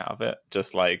EP out of it,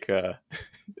 just like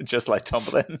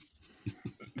Tomblin.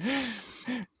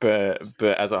 But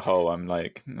as a whole, I'm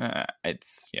like,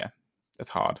 it's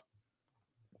hard.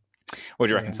 What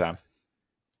do you reckon, Sam?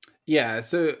 Yeah,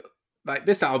 so like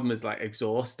this album is like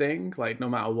exhausting, like no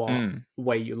matter what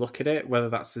way you look at it, whether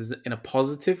that's in a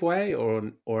positive way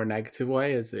or a negative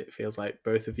way, as it feels like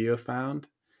both of you have found.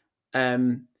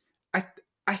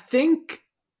 I think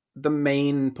the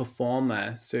main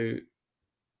performer, so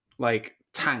like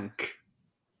Tank,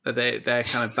 they're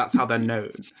kind of that's how they're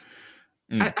known.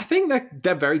 I think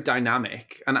they're very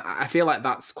dynamic, and I feel like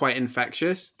that's quite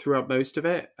infectious throughout most of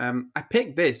it. I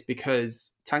picked this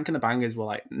because Tank and the Bangers were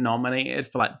like nominated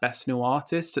for like Best New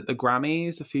Artist at the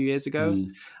Grammys a few years ago.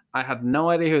 I had no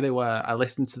idea who they were. I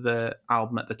listened to the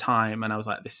album at the time, and I was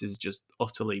like, "This is just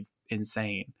utterly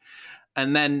insane."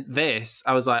 And then this,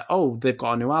 I was like, "Oh, they've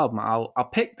got a new album. I'll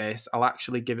pick this. I'll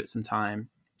actually give it some time."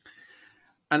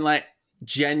 And like,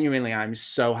 genuinely, I'm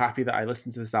so happy that I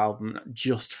listened to this album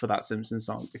just for that Simpsons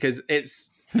song, because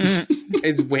it's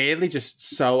weirdly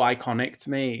just so iconic to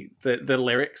me. The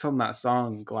lyrics on that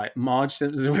song, like Marge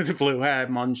Simpson with the blue hair,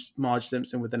 Marge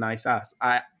Simpson with the nice ass.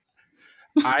 I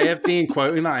have been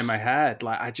quoting that in my head.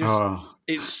 Like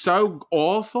it's so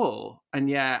awful, and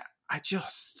yet I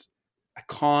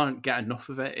can't get enough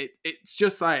of it. It's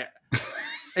just like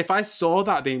if I saw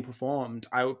that being performed,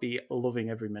 I would be loving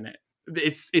every minute.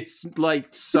 It's like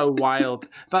so wild.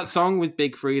 That song with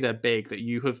Big Freedia, Big, that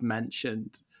you have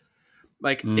mentioned,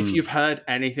 like if you've heard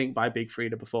anything by Big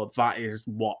Freedia before, that is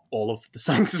what all of the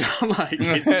songs sound like.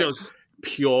 It's just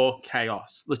pure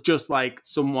chaos. It's just like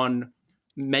someone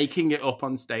making it up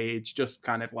on stage, just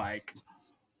kind of like,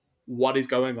 what is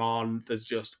going on? There's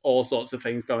just all sorts of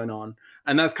things going on,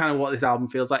 and that's kind of what this album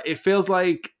feels like. It feels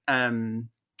like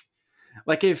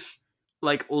if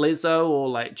like Lizzo or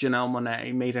like Janelle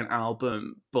Monáe made an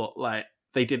album, but like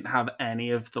they didn't have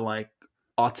any of the like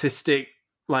artistic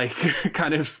like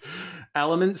kind of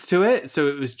elements to it, so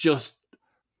it was just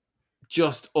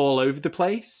all over the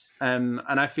place. And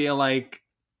I feel like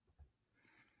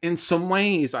in some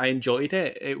ways I enjoyed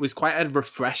it. It was quite a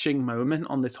refreshing moment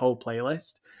on this whole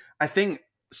playlist. I think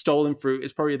Stolen Fruit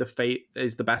is probably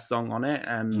is the best song on it.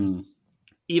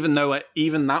 Even though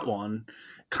even that one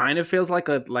kind of feels like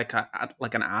an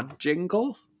ad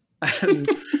jingle. And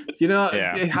you know,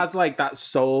 it has like that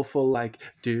soulful like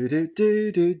do do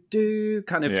do do do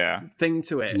kind of thing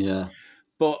to it. Yeah.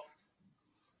 But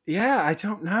yeah, I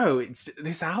don't know.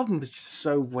 This album is just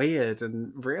so weird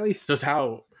and really stood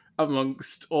out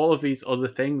amongst all of these other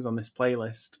things on this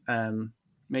playlist.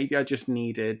 Maybe I just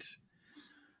needed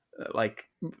like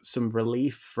some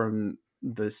relief from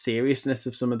the seriousness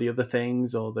of some of the other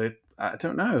things, or I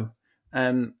don't know.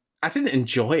 I didn't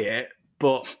enjoy it,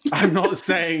 but I'm not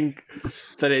saying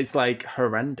that it's like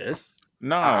horrendous.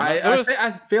 No,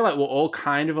 I feel like we're all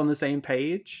kind of on the same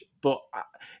page, but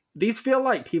these feel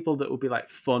like people that would be like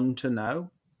fun to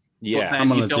know. Yeah,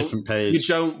 I'm on a different page. You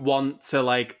don't want to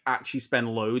like actually spend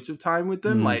loads of time with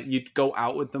them. Like you'd go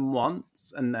out with them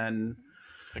once and then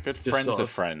they're good friends of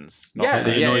friends. Not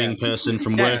the annoying person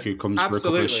from work who comes for a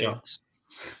couple of shots.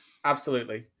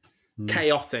 Absolutely.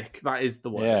 Chaotic. That is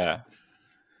the word.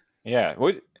 Yeah.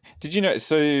 Did you know?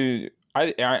 So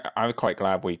I'm quite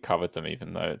glad we covered them,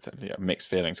 even though it's mixed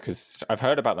feelings, because I've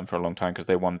heard about them for a long time because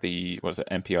they won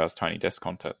NPR's Tiny Desk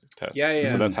contest. Yeah.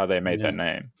 So that's how they made their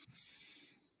name.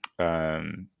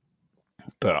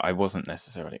 But I wasn't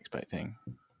necessarily expecting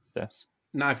this.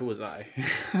 Neither was I.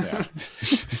 Yeah.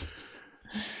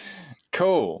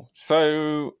 Cool.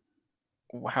 So,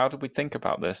 how did we think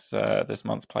about this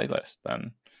month's playlist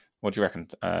then? What do you reckon,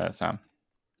 Sam?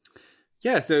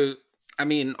 Yeah. So, I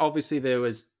mean, obviously there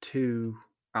was 2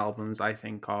 albums I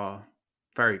think are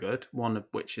very good. One of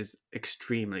which is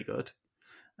extremely good,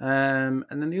 and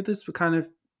then the others were kind of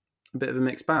a bit of a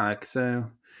mixed bag. So,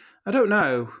 I don't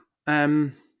know.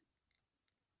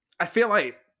 I feel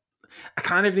like I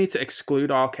kind of need to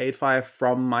exclude Arcade Fire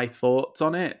from my thoughts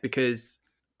on it because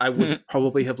I would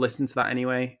probably have listened to that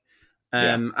anyway.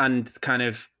 And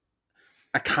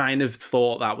I kind of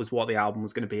thought that was what the album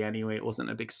was going to be anyway. It wasn't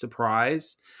a big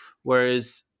surprise.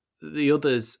 Whereas the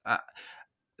others,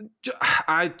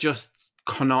 I just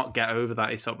cannot get over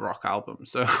that Aesop Rock album.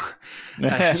 So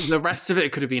the rest of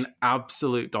it could have been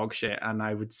absolute dog shit, and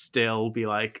I would still be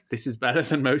like, this is better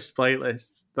than most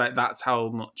playlists. That's how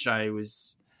much I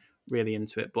was really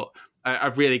into it. But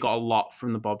I've really got a lot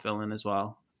from the Bob Vylan as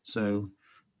well. So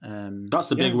that's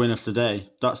the big win of today.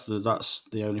 That's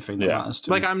the only thing that matters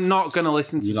to me. I'm not going to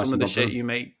listen to some of the shit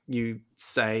you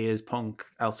say is punk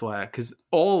elsewhere, because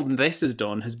all this has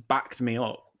done has backed me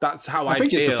up. That's how I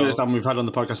think feel. It's the first album we've had on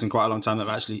the podcast in quite a long time that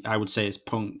actually I would say is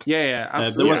punk. Yeah,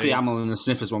 absolutely. There was the Amyl and the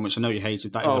Sniffers one, which I know you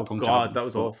hated. That is a punk album. That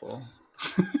was awful.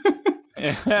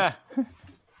 Yeah,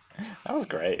 that was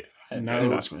great. No,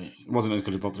 that's great. It wasn't as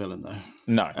good as Bob Vylan though.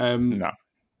 No.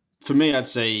 For me, I'd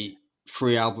say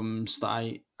 3 albums that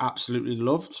I absolutely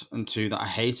loved and 2 that I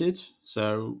hated.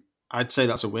 So I'd say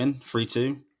that's a win.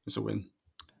 3-2 is a win.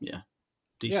 Yeah,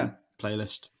 decent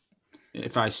playlist.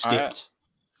 If I skipped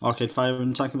Arcade Fire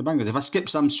and Attack of the Bangers, if I skipped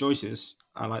Sam's choices,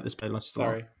 I like this playlist a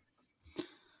lot.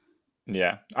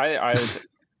 Yeah, I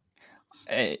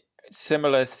would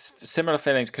similar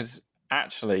feelings, because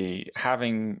actually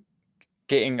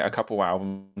getting a couple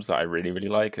albums that I really, really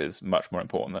like is much more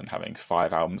important than having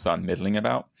 5 albums that I'm middling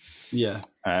about. Yeah.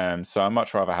 So I'd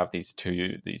much rather have these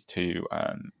two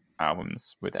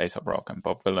albums with Aesop Rock and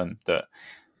Bob Vylan that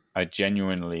I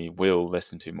genuinely will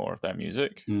listen to more of their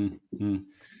music.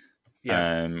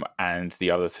 Yeah. And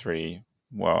the other 3,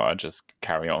 well, I just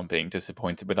carry on being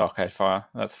disappointed with Arcade Fire.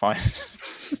 That's fine.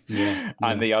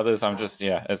 And the others, I'm just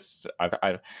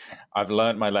I've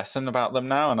learned my lesson about them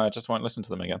now, and I just won't listen to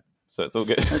them again. So it's all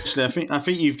good. Actually, I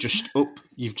think you've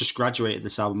just graduated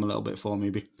this album a little bit for me,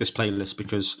 this playlist,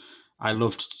 because I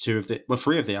loved 3 of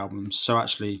the albums. So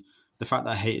actually, the fact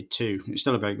that I hated 2, it's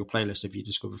still a very good playlist if you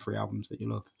discover 3 albums that you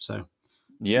love. So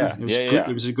it was good.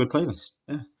 It was a good playlist.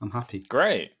 Yeah, I'm happy.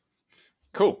 Great,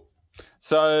 cool.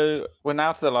 So we're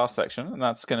now to the last section, and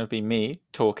that's going to be me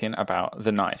talking about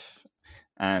The Knife,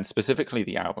 and specifically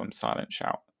the album Silent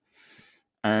Shout.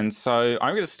 And so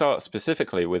I'm going to start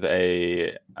specifically with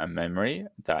a memory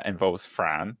that involves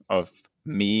Fran, of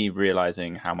me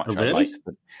realizing how much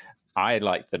I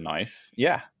liked The Knife.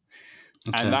 Yeah.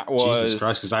 Okay. And that was... Jesus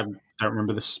Christ, because I don't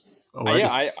remember this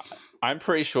already. I'm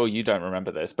pretty sure you don't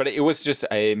remember this, but it was just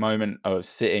a moment of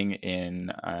sitting in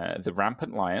the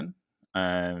Rampant Lion,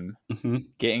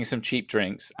 getting some cheap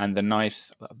drinks, and The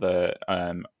Knife's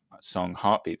song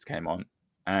Heartbeats came on.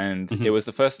 And it was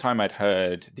the first time I'd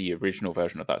heard the original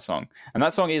version of that song. And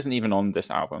that song isn't even on this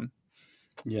album.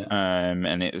 Yeah.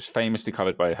 And it was famously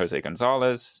covered by Jose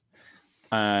Gonzalez.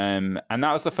 And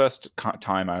that was the first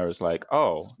time I was like,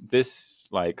 oh, this,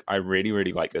 I really,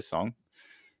 really like this song.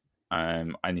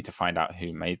 I need to find out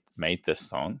who made this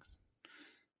song.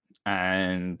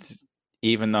 And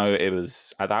even though it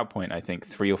was at that point, I think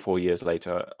 3 or 4 years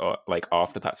later, or like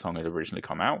after that song had originally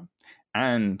come out,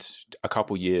 and a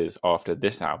couple years after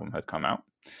this album had come out,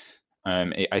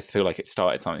 I feel like it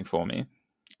started something for me.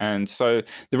 And so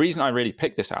the reason I really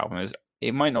picked this album is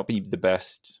it might not be the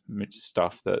best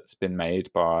stuff that's been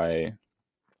made by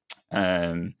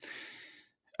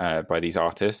these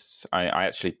artists. I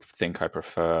actually think I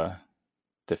prefer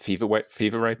the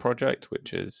Fever Ray project,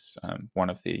 which is one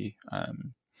of the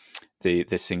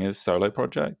singer's solo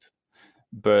project.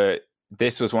 But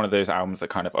this was one of those albums that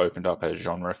kind of opened up a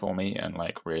genre for me and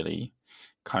like really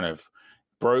kind of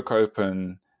broke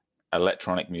open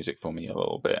electronic music for me a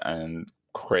little bit and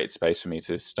created space for me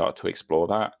to start to explore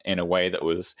that in a way that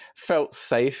felt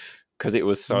safe, because it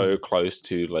was so close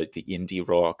to like the indie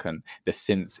rock and the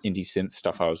indie synth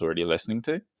stuff I was already listening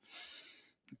to.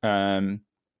 And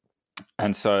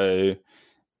so,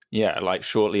 yeah, like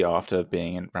shortly after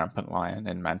being in Rampant Lion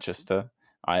in Manchester,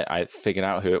 I figured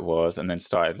out who it was and then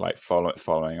started like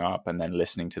following up and then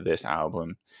listening to this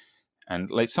album.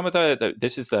 And like some of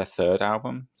this is their third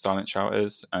album, Silent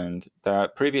Shouters, and their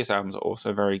previous albums are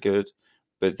also very good,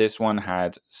 but this one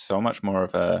had so much more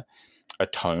of a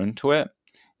tone to it.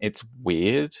 It's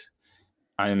weird.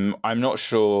 I'm not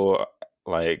sure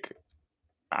like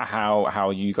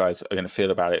how you guys are going to feel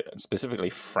about it,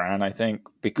 specifically Fran, I think,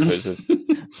 because of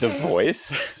the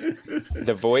voice.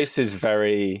 The voice is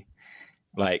very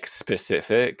like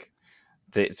specific.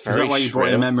 It's very Is that why you shrill.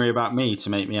 brought in a memory about me to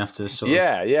make me have to sort of...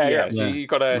 Yeah. So you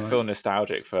got to feel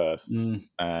nostalgic first.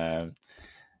 But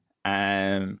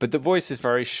the voice is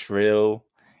very shrill,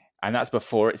 and that's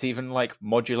before it's even like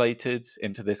modulated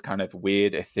into this kind of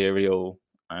weird ethereal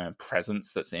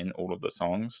presence that's in all of the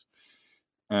songs.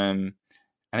 And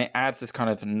it adds this kind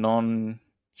of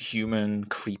non-human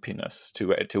creepiness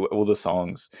to all the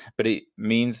songs. But it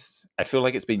means, I feel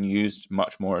like it's been used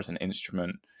much more as an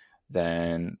instrument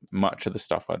than much of the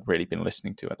stuff I'd really been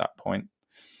listening to at that point.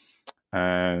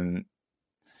 And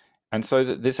so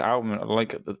this album,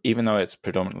 like, even though it's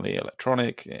predominantly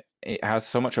electronic, it has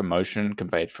so much emotion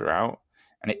conveyed throughout,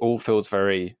 and it all feels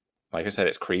very, like I said,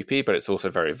 it's creepy, but it's also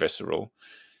very visceral.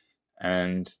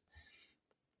 And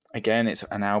again, it's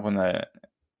an album that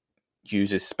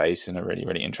uses space in a really,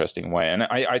 really interesting way. And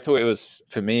I thought it was,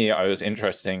 for me, I was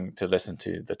interesting to listen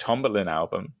to the Tomberlin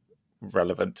album,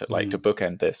 relevant to like to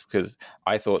bookend this, because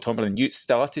I thought Tomberlin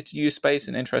started to use space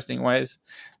in interesting ways,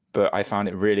 but I found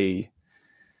it really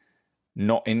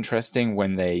not interesting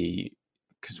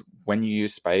because when you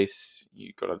use space,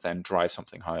 you got to then drive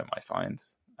something home, I find.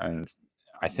 And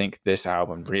I think this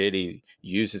album really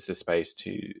uses the space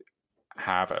to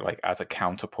have it like as a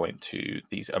counterpoint to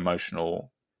these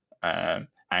emotional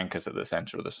anchors at the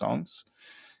center of the songs.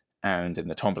 And in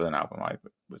the Tomberlin album, I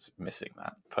was missing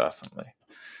that personally.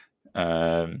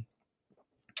 But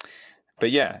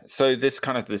yeah, so this,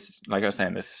 like I was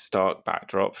saying, this stark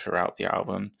backdrop throughout the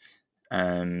album,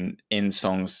 in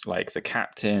songs like The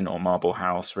Captain or Marble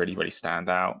House really, really stand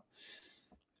out.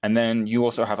 And then you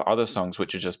also have other songs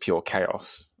which are just pure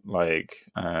chaos, like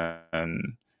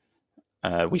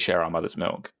We Share Our Mother's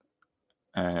Milk.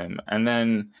 And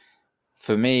then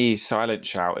for me, Silent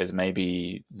Shout is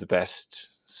maybe the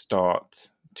best start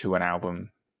to an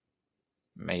album,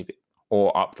 maybe,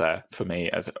 or up there for me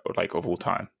as like of all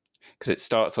time, because it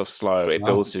starts off slow, it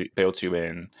builds you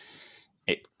in,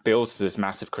 it builds this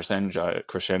massive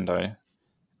crescendo,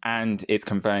 and it's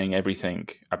conveying everything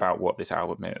about what this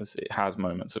album is. It has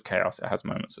moments of chaos, it has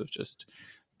moments of just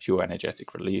pure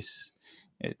energetic release.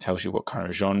 It tells you what kind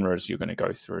of genres you're going to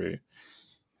go through,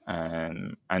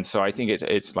 and so I think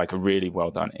it's like a really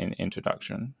well done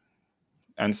introduction.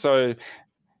 And so,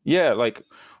 yeah, like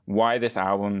why this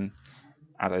album?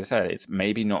 As I said, it's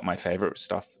maybe not my favorite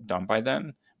stuff done by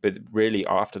them, but really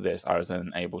after this, I was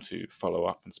then able to follow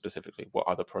up on specifically what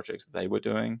other projects they were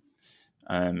doing.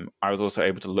 I was also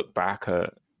able to look back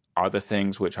at other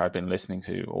things which I'd been listening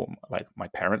to, or like my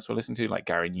parents were listening to, like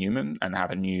Gary Newman, and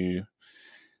have a new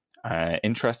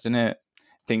interest in it.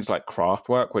 Things like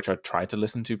Kraftwerk, which I tried to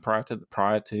listen to prior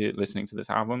to listening to this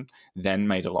album, then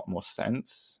made a lot more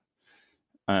sense.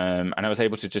 And I was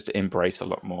able to just embrace a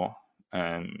lot more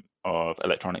of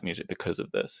electronic music because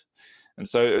of this. And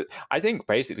so I think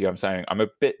basically I'm saying I'm a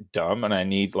bit dumb and I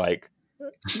need like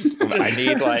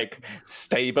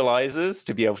stabilizers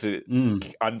to be able to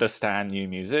understand new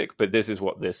music, but this is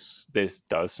what this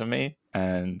does for me.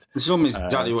 And this is almost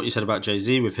exactly what you said about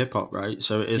Jay-Z with hip hop, right?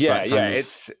 So it is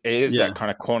it is that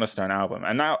kind of cornerstone album.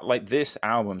 And now like this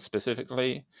album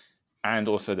specifically, and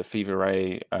also the Fever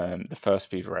Ray, the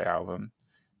first Fever Ray album,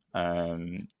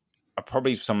 are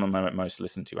probably some of my most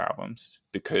listened to albums,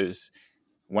 because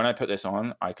when I put this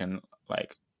on, I can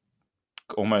like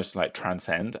almost like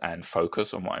transcend and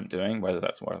focus on what I'm doing, whether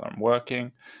I'm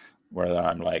working, whether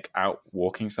I'm like out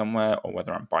walking somewhere, or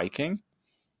whether I'm biking.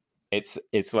 It's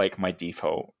like my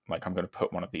default. Like, I'm going to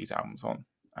put one of these albums on,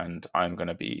 and I'm going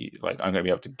to be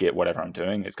able to get whatever I'm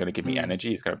doing. It's going to give me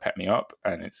energy. It's going to pep me up,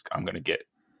 and I'm going to get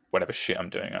whatever shit I'm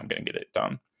doing. I'm going to get it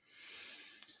done.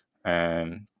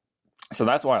 So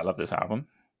that's why I love this album.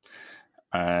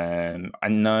 I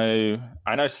know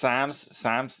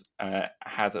Sam's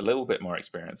has a little bit more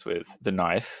experience with The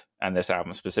Knife and this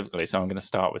album specifically, so I'm going to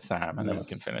start with Sam, and then we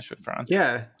can finish with Fran.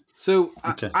 Yeah. So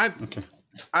Okay.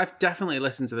 I've definitely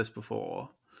listened to this before.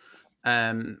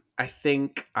 I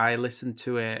think I listened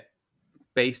to it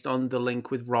based on the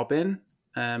link with Robin.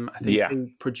 I think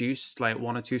they produced like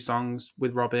one or two songs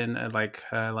with Robin, like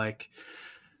her like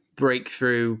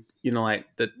breakthrough, like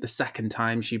the second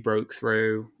time she broke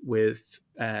through with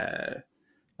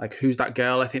like Who's That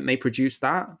Girl? I think they produced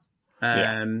that.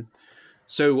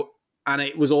 So, and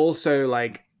it was also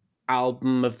like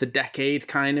album of the decade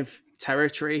kind of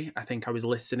territory. I think I was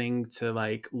listening to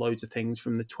like loads of things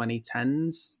from the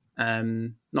 2010s,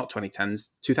 not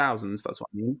 2010s, 2000s. That's what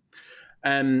I mean.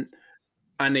 And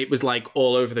it was like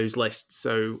all over those lists.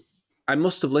 So I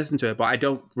must have listened to it, but I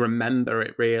don't remember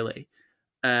it really.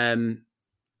 This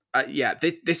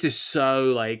is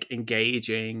so like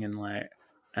engaging, and like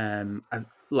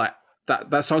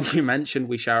that song you mentioned,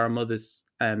 We Share Our Mother's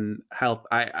Health.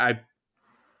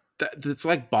 It's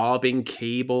like barbing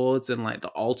keyboards and like the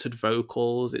altered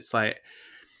vocals. It's like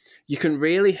you can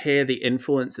really hear the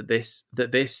influence that this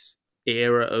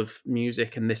era of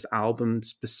music and this album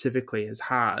specifically has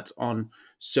had on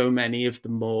so many of the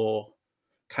more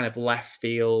kind of left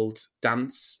field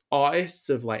dance artists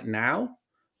of like now.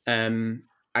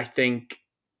 I think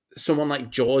someone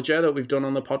like Georgia that we've done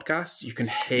on the podcast, you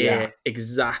can hear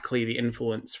exactly the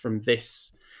influence from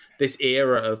this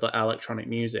era of the electronic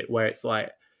music, where it's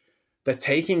like they're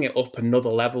taking it up another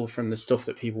level from the stuff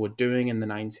that people were doing in the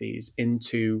 90s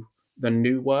into the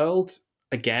new world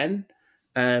again.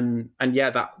 And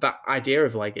that idea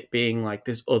of like it being like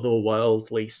this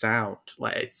otherworldly sound,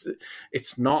 like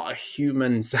it's not a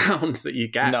human sound that you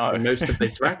get from most of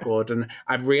this record. And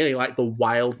I really like the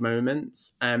wild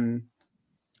moments.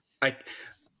 Like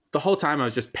the whole time I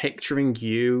was just picturing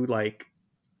you like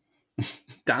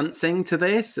dancing to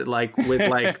this, like with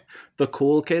like the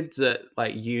cool kids at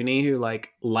like uni who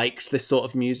like liked this sort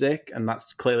of music, and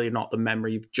that's clearly not the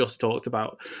memory you've just talked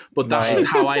about, but that is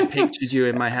how I pictured you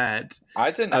in my head.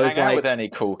 I didn't hang out with any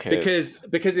cool kids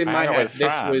because in my head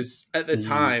this was at the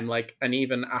time like, and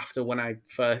even after when I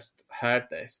first heard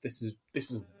this was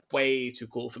way too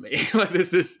cool for me. Like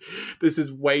this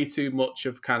is way too much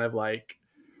of kind of like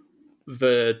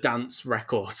the dance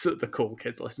records that the cool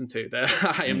kids listen to.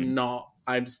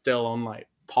 I'm still on like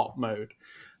pop mode.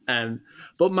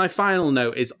 But my final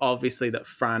note is obviously that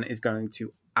Fran is going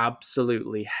to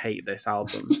absolutely hate this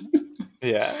album.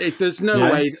 There's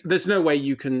no way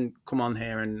you can come on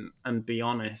here and be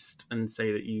honest and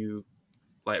say that you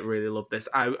like really love this.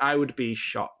 I would be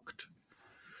shocked.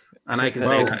 And I can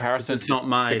say that it's not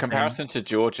my comparison to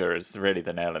Georgia is really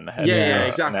the nail in the head. Yeah,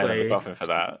 exactly. Nail in the coffin for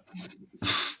that.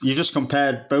 You just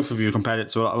both of you compared it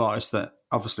to a lot of artists that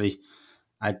obviously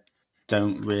I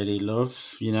don't really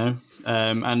love,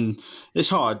 and it's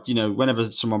hard, whenever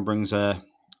someone brings a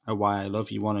Why I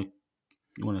Love, you want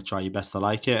to try your best to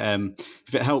like it.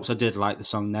 If it helps, I did like the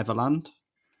song Neverland.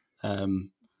 I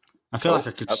feel like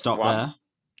I could stop there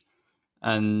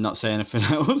and not say anything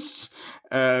else.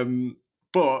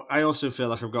 But I also feel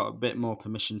like I've got a bit more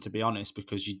permission to be honest,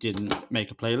 because you didn't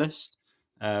make a playlist.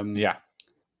 I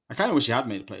kind of wish you had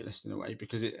made a playlist in a way,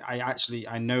 because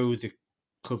I know the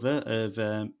cover of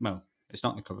it's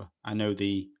not the cover. I know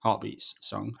the Heartbeats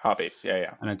song. Heartbeats,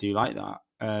 yeah. And I do like that.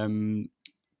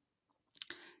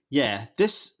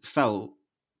 This felt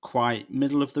quite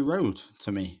middle of the road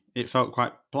to me. It felt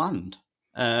quite bland.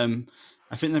 I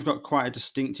think they've got quite a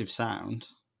distinctive sound.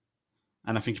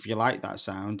 And I think if you like that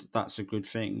sound, that's a good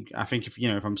thing. I think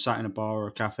if I'm sat in a bar or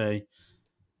a cafe,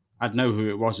 I'd know who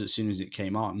it was as soon as it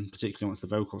came on, particularly once the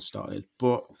vocals started.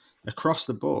 But across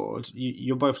the board,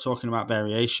 you're both talking about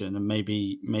variation, and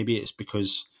maybe it's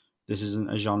because this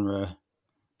isn't a genre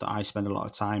that I spend a lot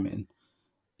of time in.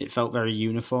 It felt very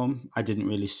uniform. I didn't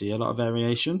really see a lot of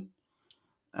variation,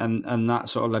 and that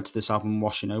sort of led to this album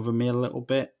washing over me a little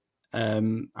bit. I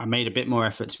made a bit more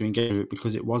effort to engage with it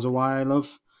because it was a Why I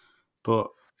Love, but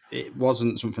it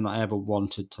wasn't something that I ever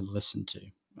wanted to listen to.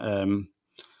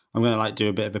 I'm going to like do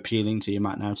a bit of appealing to you,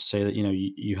 Matt, now to say that, you know,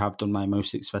 you have done my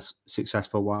most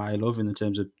successful Why I Love in the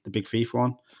terms of the Big FIFA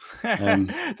one.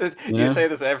 You say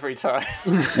this every time.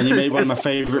 And you made one of my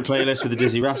favourite playlists with the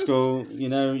Dizzy Rascal. You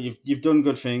know, you've done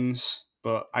good things,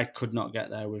 but I could not get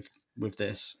there with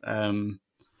this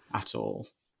at all.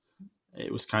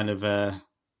 It was kind of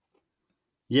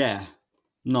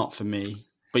not for me.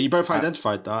 But you both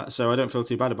identified that, so I don't feel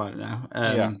too bad about it now.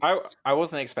 I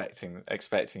wasn't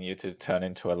expecting you to turn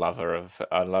into a lover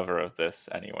of this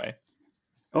anyway.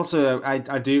 Also, I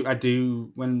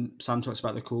do. When Sam talks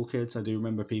about the cool kids, I do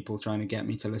remember people trying to get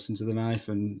me to listen to The Knife,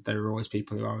 and there were always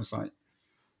people who I was like,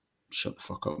 "Shut the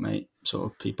fuck up, mate,"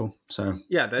 sort of people. So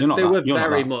yeah, they were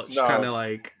very much kind of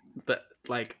like that,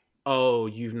 like, oh,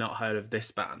 you've not heard of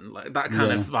this band, like that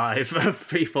kind of vibe of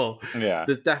people. Yeah,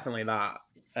 there's definitely that.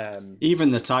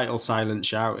 Even the title "Silent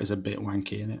Shout" is a bit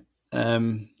wanky, isn't it?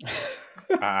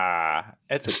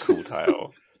 It's a cool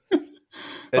title.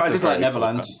 But I did like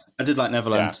Neverland.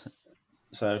 Yeah.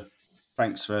 So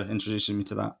thanks for introducing me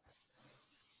to that.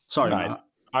 Sorry, nice.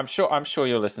 Matt. I'm sure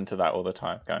you'll listen to that all the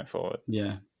time going forward.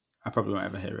 Yeah, I probably won't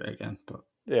ever hear it again. But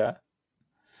yeah.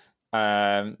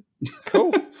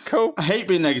 Cool. I hate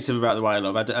being negative about the Why I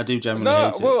Love. I do generally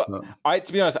hate it. Well,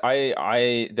 to be honest,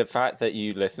 I the fact that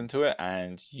you listened to it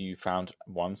and you found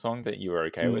one song that you were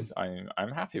okay with,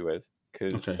 I'm happy with,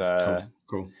 because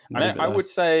cool. I would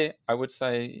say,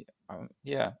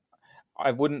 yeah,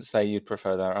 I wouldn't say you'd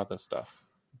prefer their other stuff,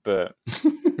 but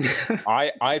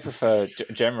I prefer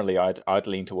generally. I'd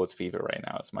lean towards Fever Ray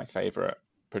now. It's my favorite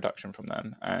production from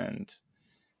them, and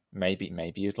maybe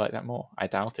you'd like that more. I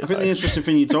doubt it. I think the interesting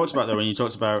thing you talked about, though, when you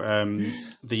talked about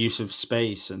the use of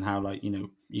space and how, like, you know,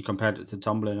 you compared it to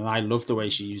Tomberlin, and I love the way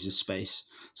she uses space.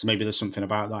 So maybe there's something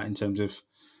about that in terms of,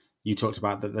 you talked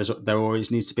about that there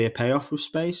always needs to be a payoff with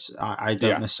space. I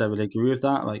don't necessarily agree with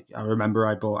that. Like, I remember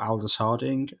I bought Aldous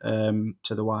Harding to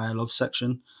the Why I Love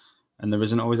section, and there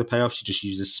isn't always a payoff. She just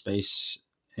uses space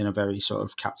in a very sort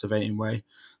of captivating way.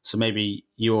 So maybe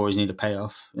you always need a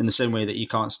payoff, in the same way that you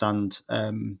can't stand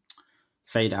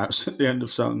fade outs at the end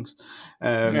of songs.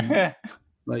 Like,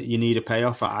 you need a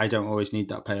payoff. I don't always need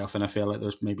that payoff, and I feel like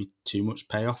there's maybe too much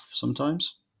payoff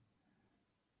sometimes.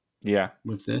 Yeah,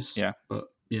 with this. Yeah, but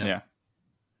yeah.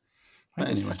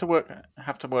 I just have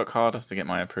to work harder to get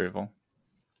my approval.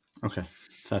 Okay,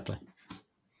 fair play.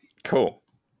 Cool.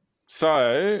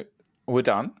 So we're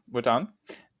done.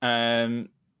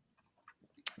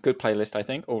 Good playlist, I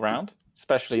think, all round.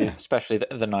 Especially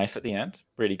the knife at the end.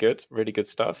 Really good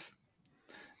stuff.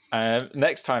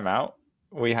 Next time out,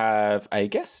 we have a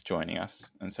guest joining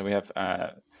us, and so we have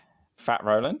Fat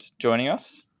Roland joining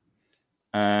us,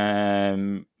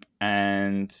 and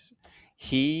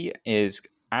he is,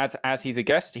 as he's a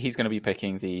guest, he's going to be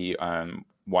picking the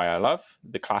Why I Love,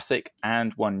 the classic,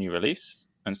 and one new release.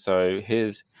 And so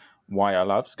his Why I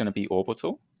Love is going to be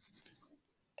Orbital.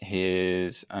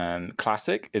 His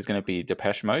classic is going to be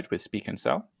Depeche Mode with Speak and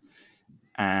Sell.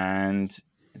 And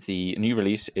the new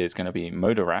release is going to be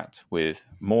Moderat with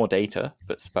More Data,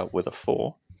 but spelled with a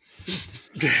 4.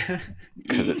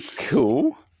 Because it's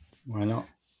cool. Why not?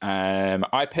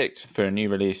 I picked for a new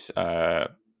release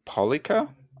Polika,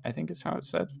 I think is how it's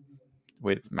said,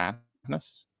 with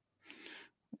Madness.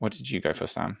 What did you go for,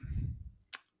 Sam?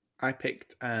 I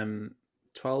picked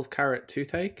 12 Carat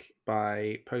Toothache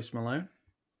by Post Malone.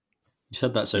 You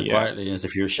said that so quietly, as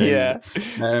if you were ashamed.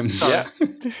 Yeah.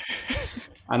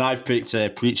 And I've picked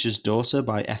Preacher's Daughter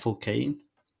by Ethel Cain.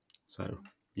 So,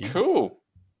 yeah. Cool.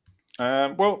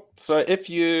 Well, so if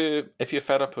you're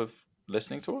fed up of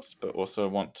listening to us, but also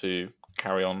want to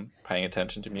carry on paying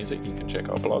attention to music, you can check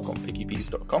our blog on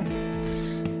pickypeas.com.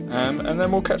 And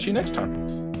then we'll catch you next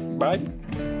time. Bye.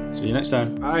 See you next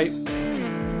time. Bye.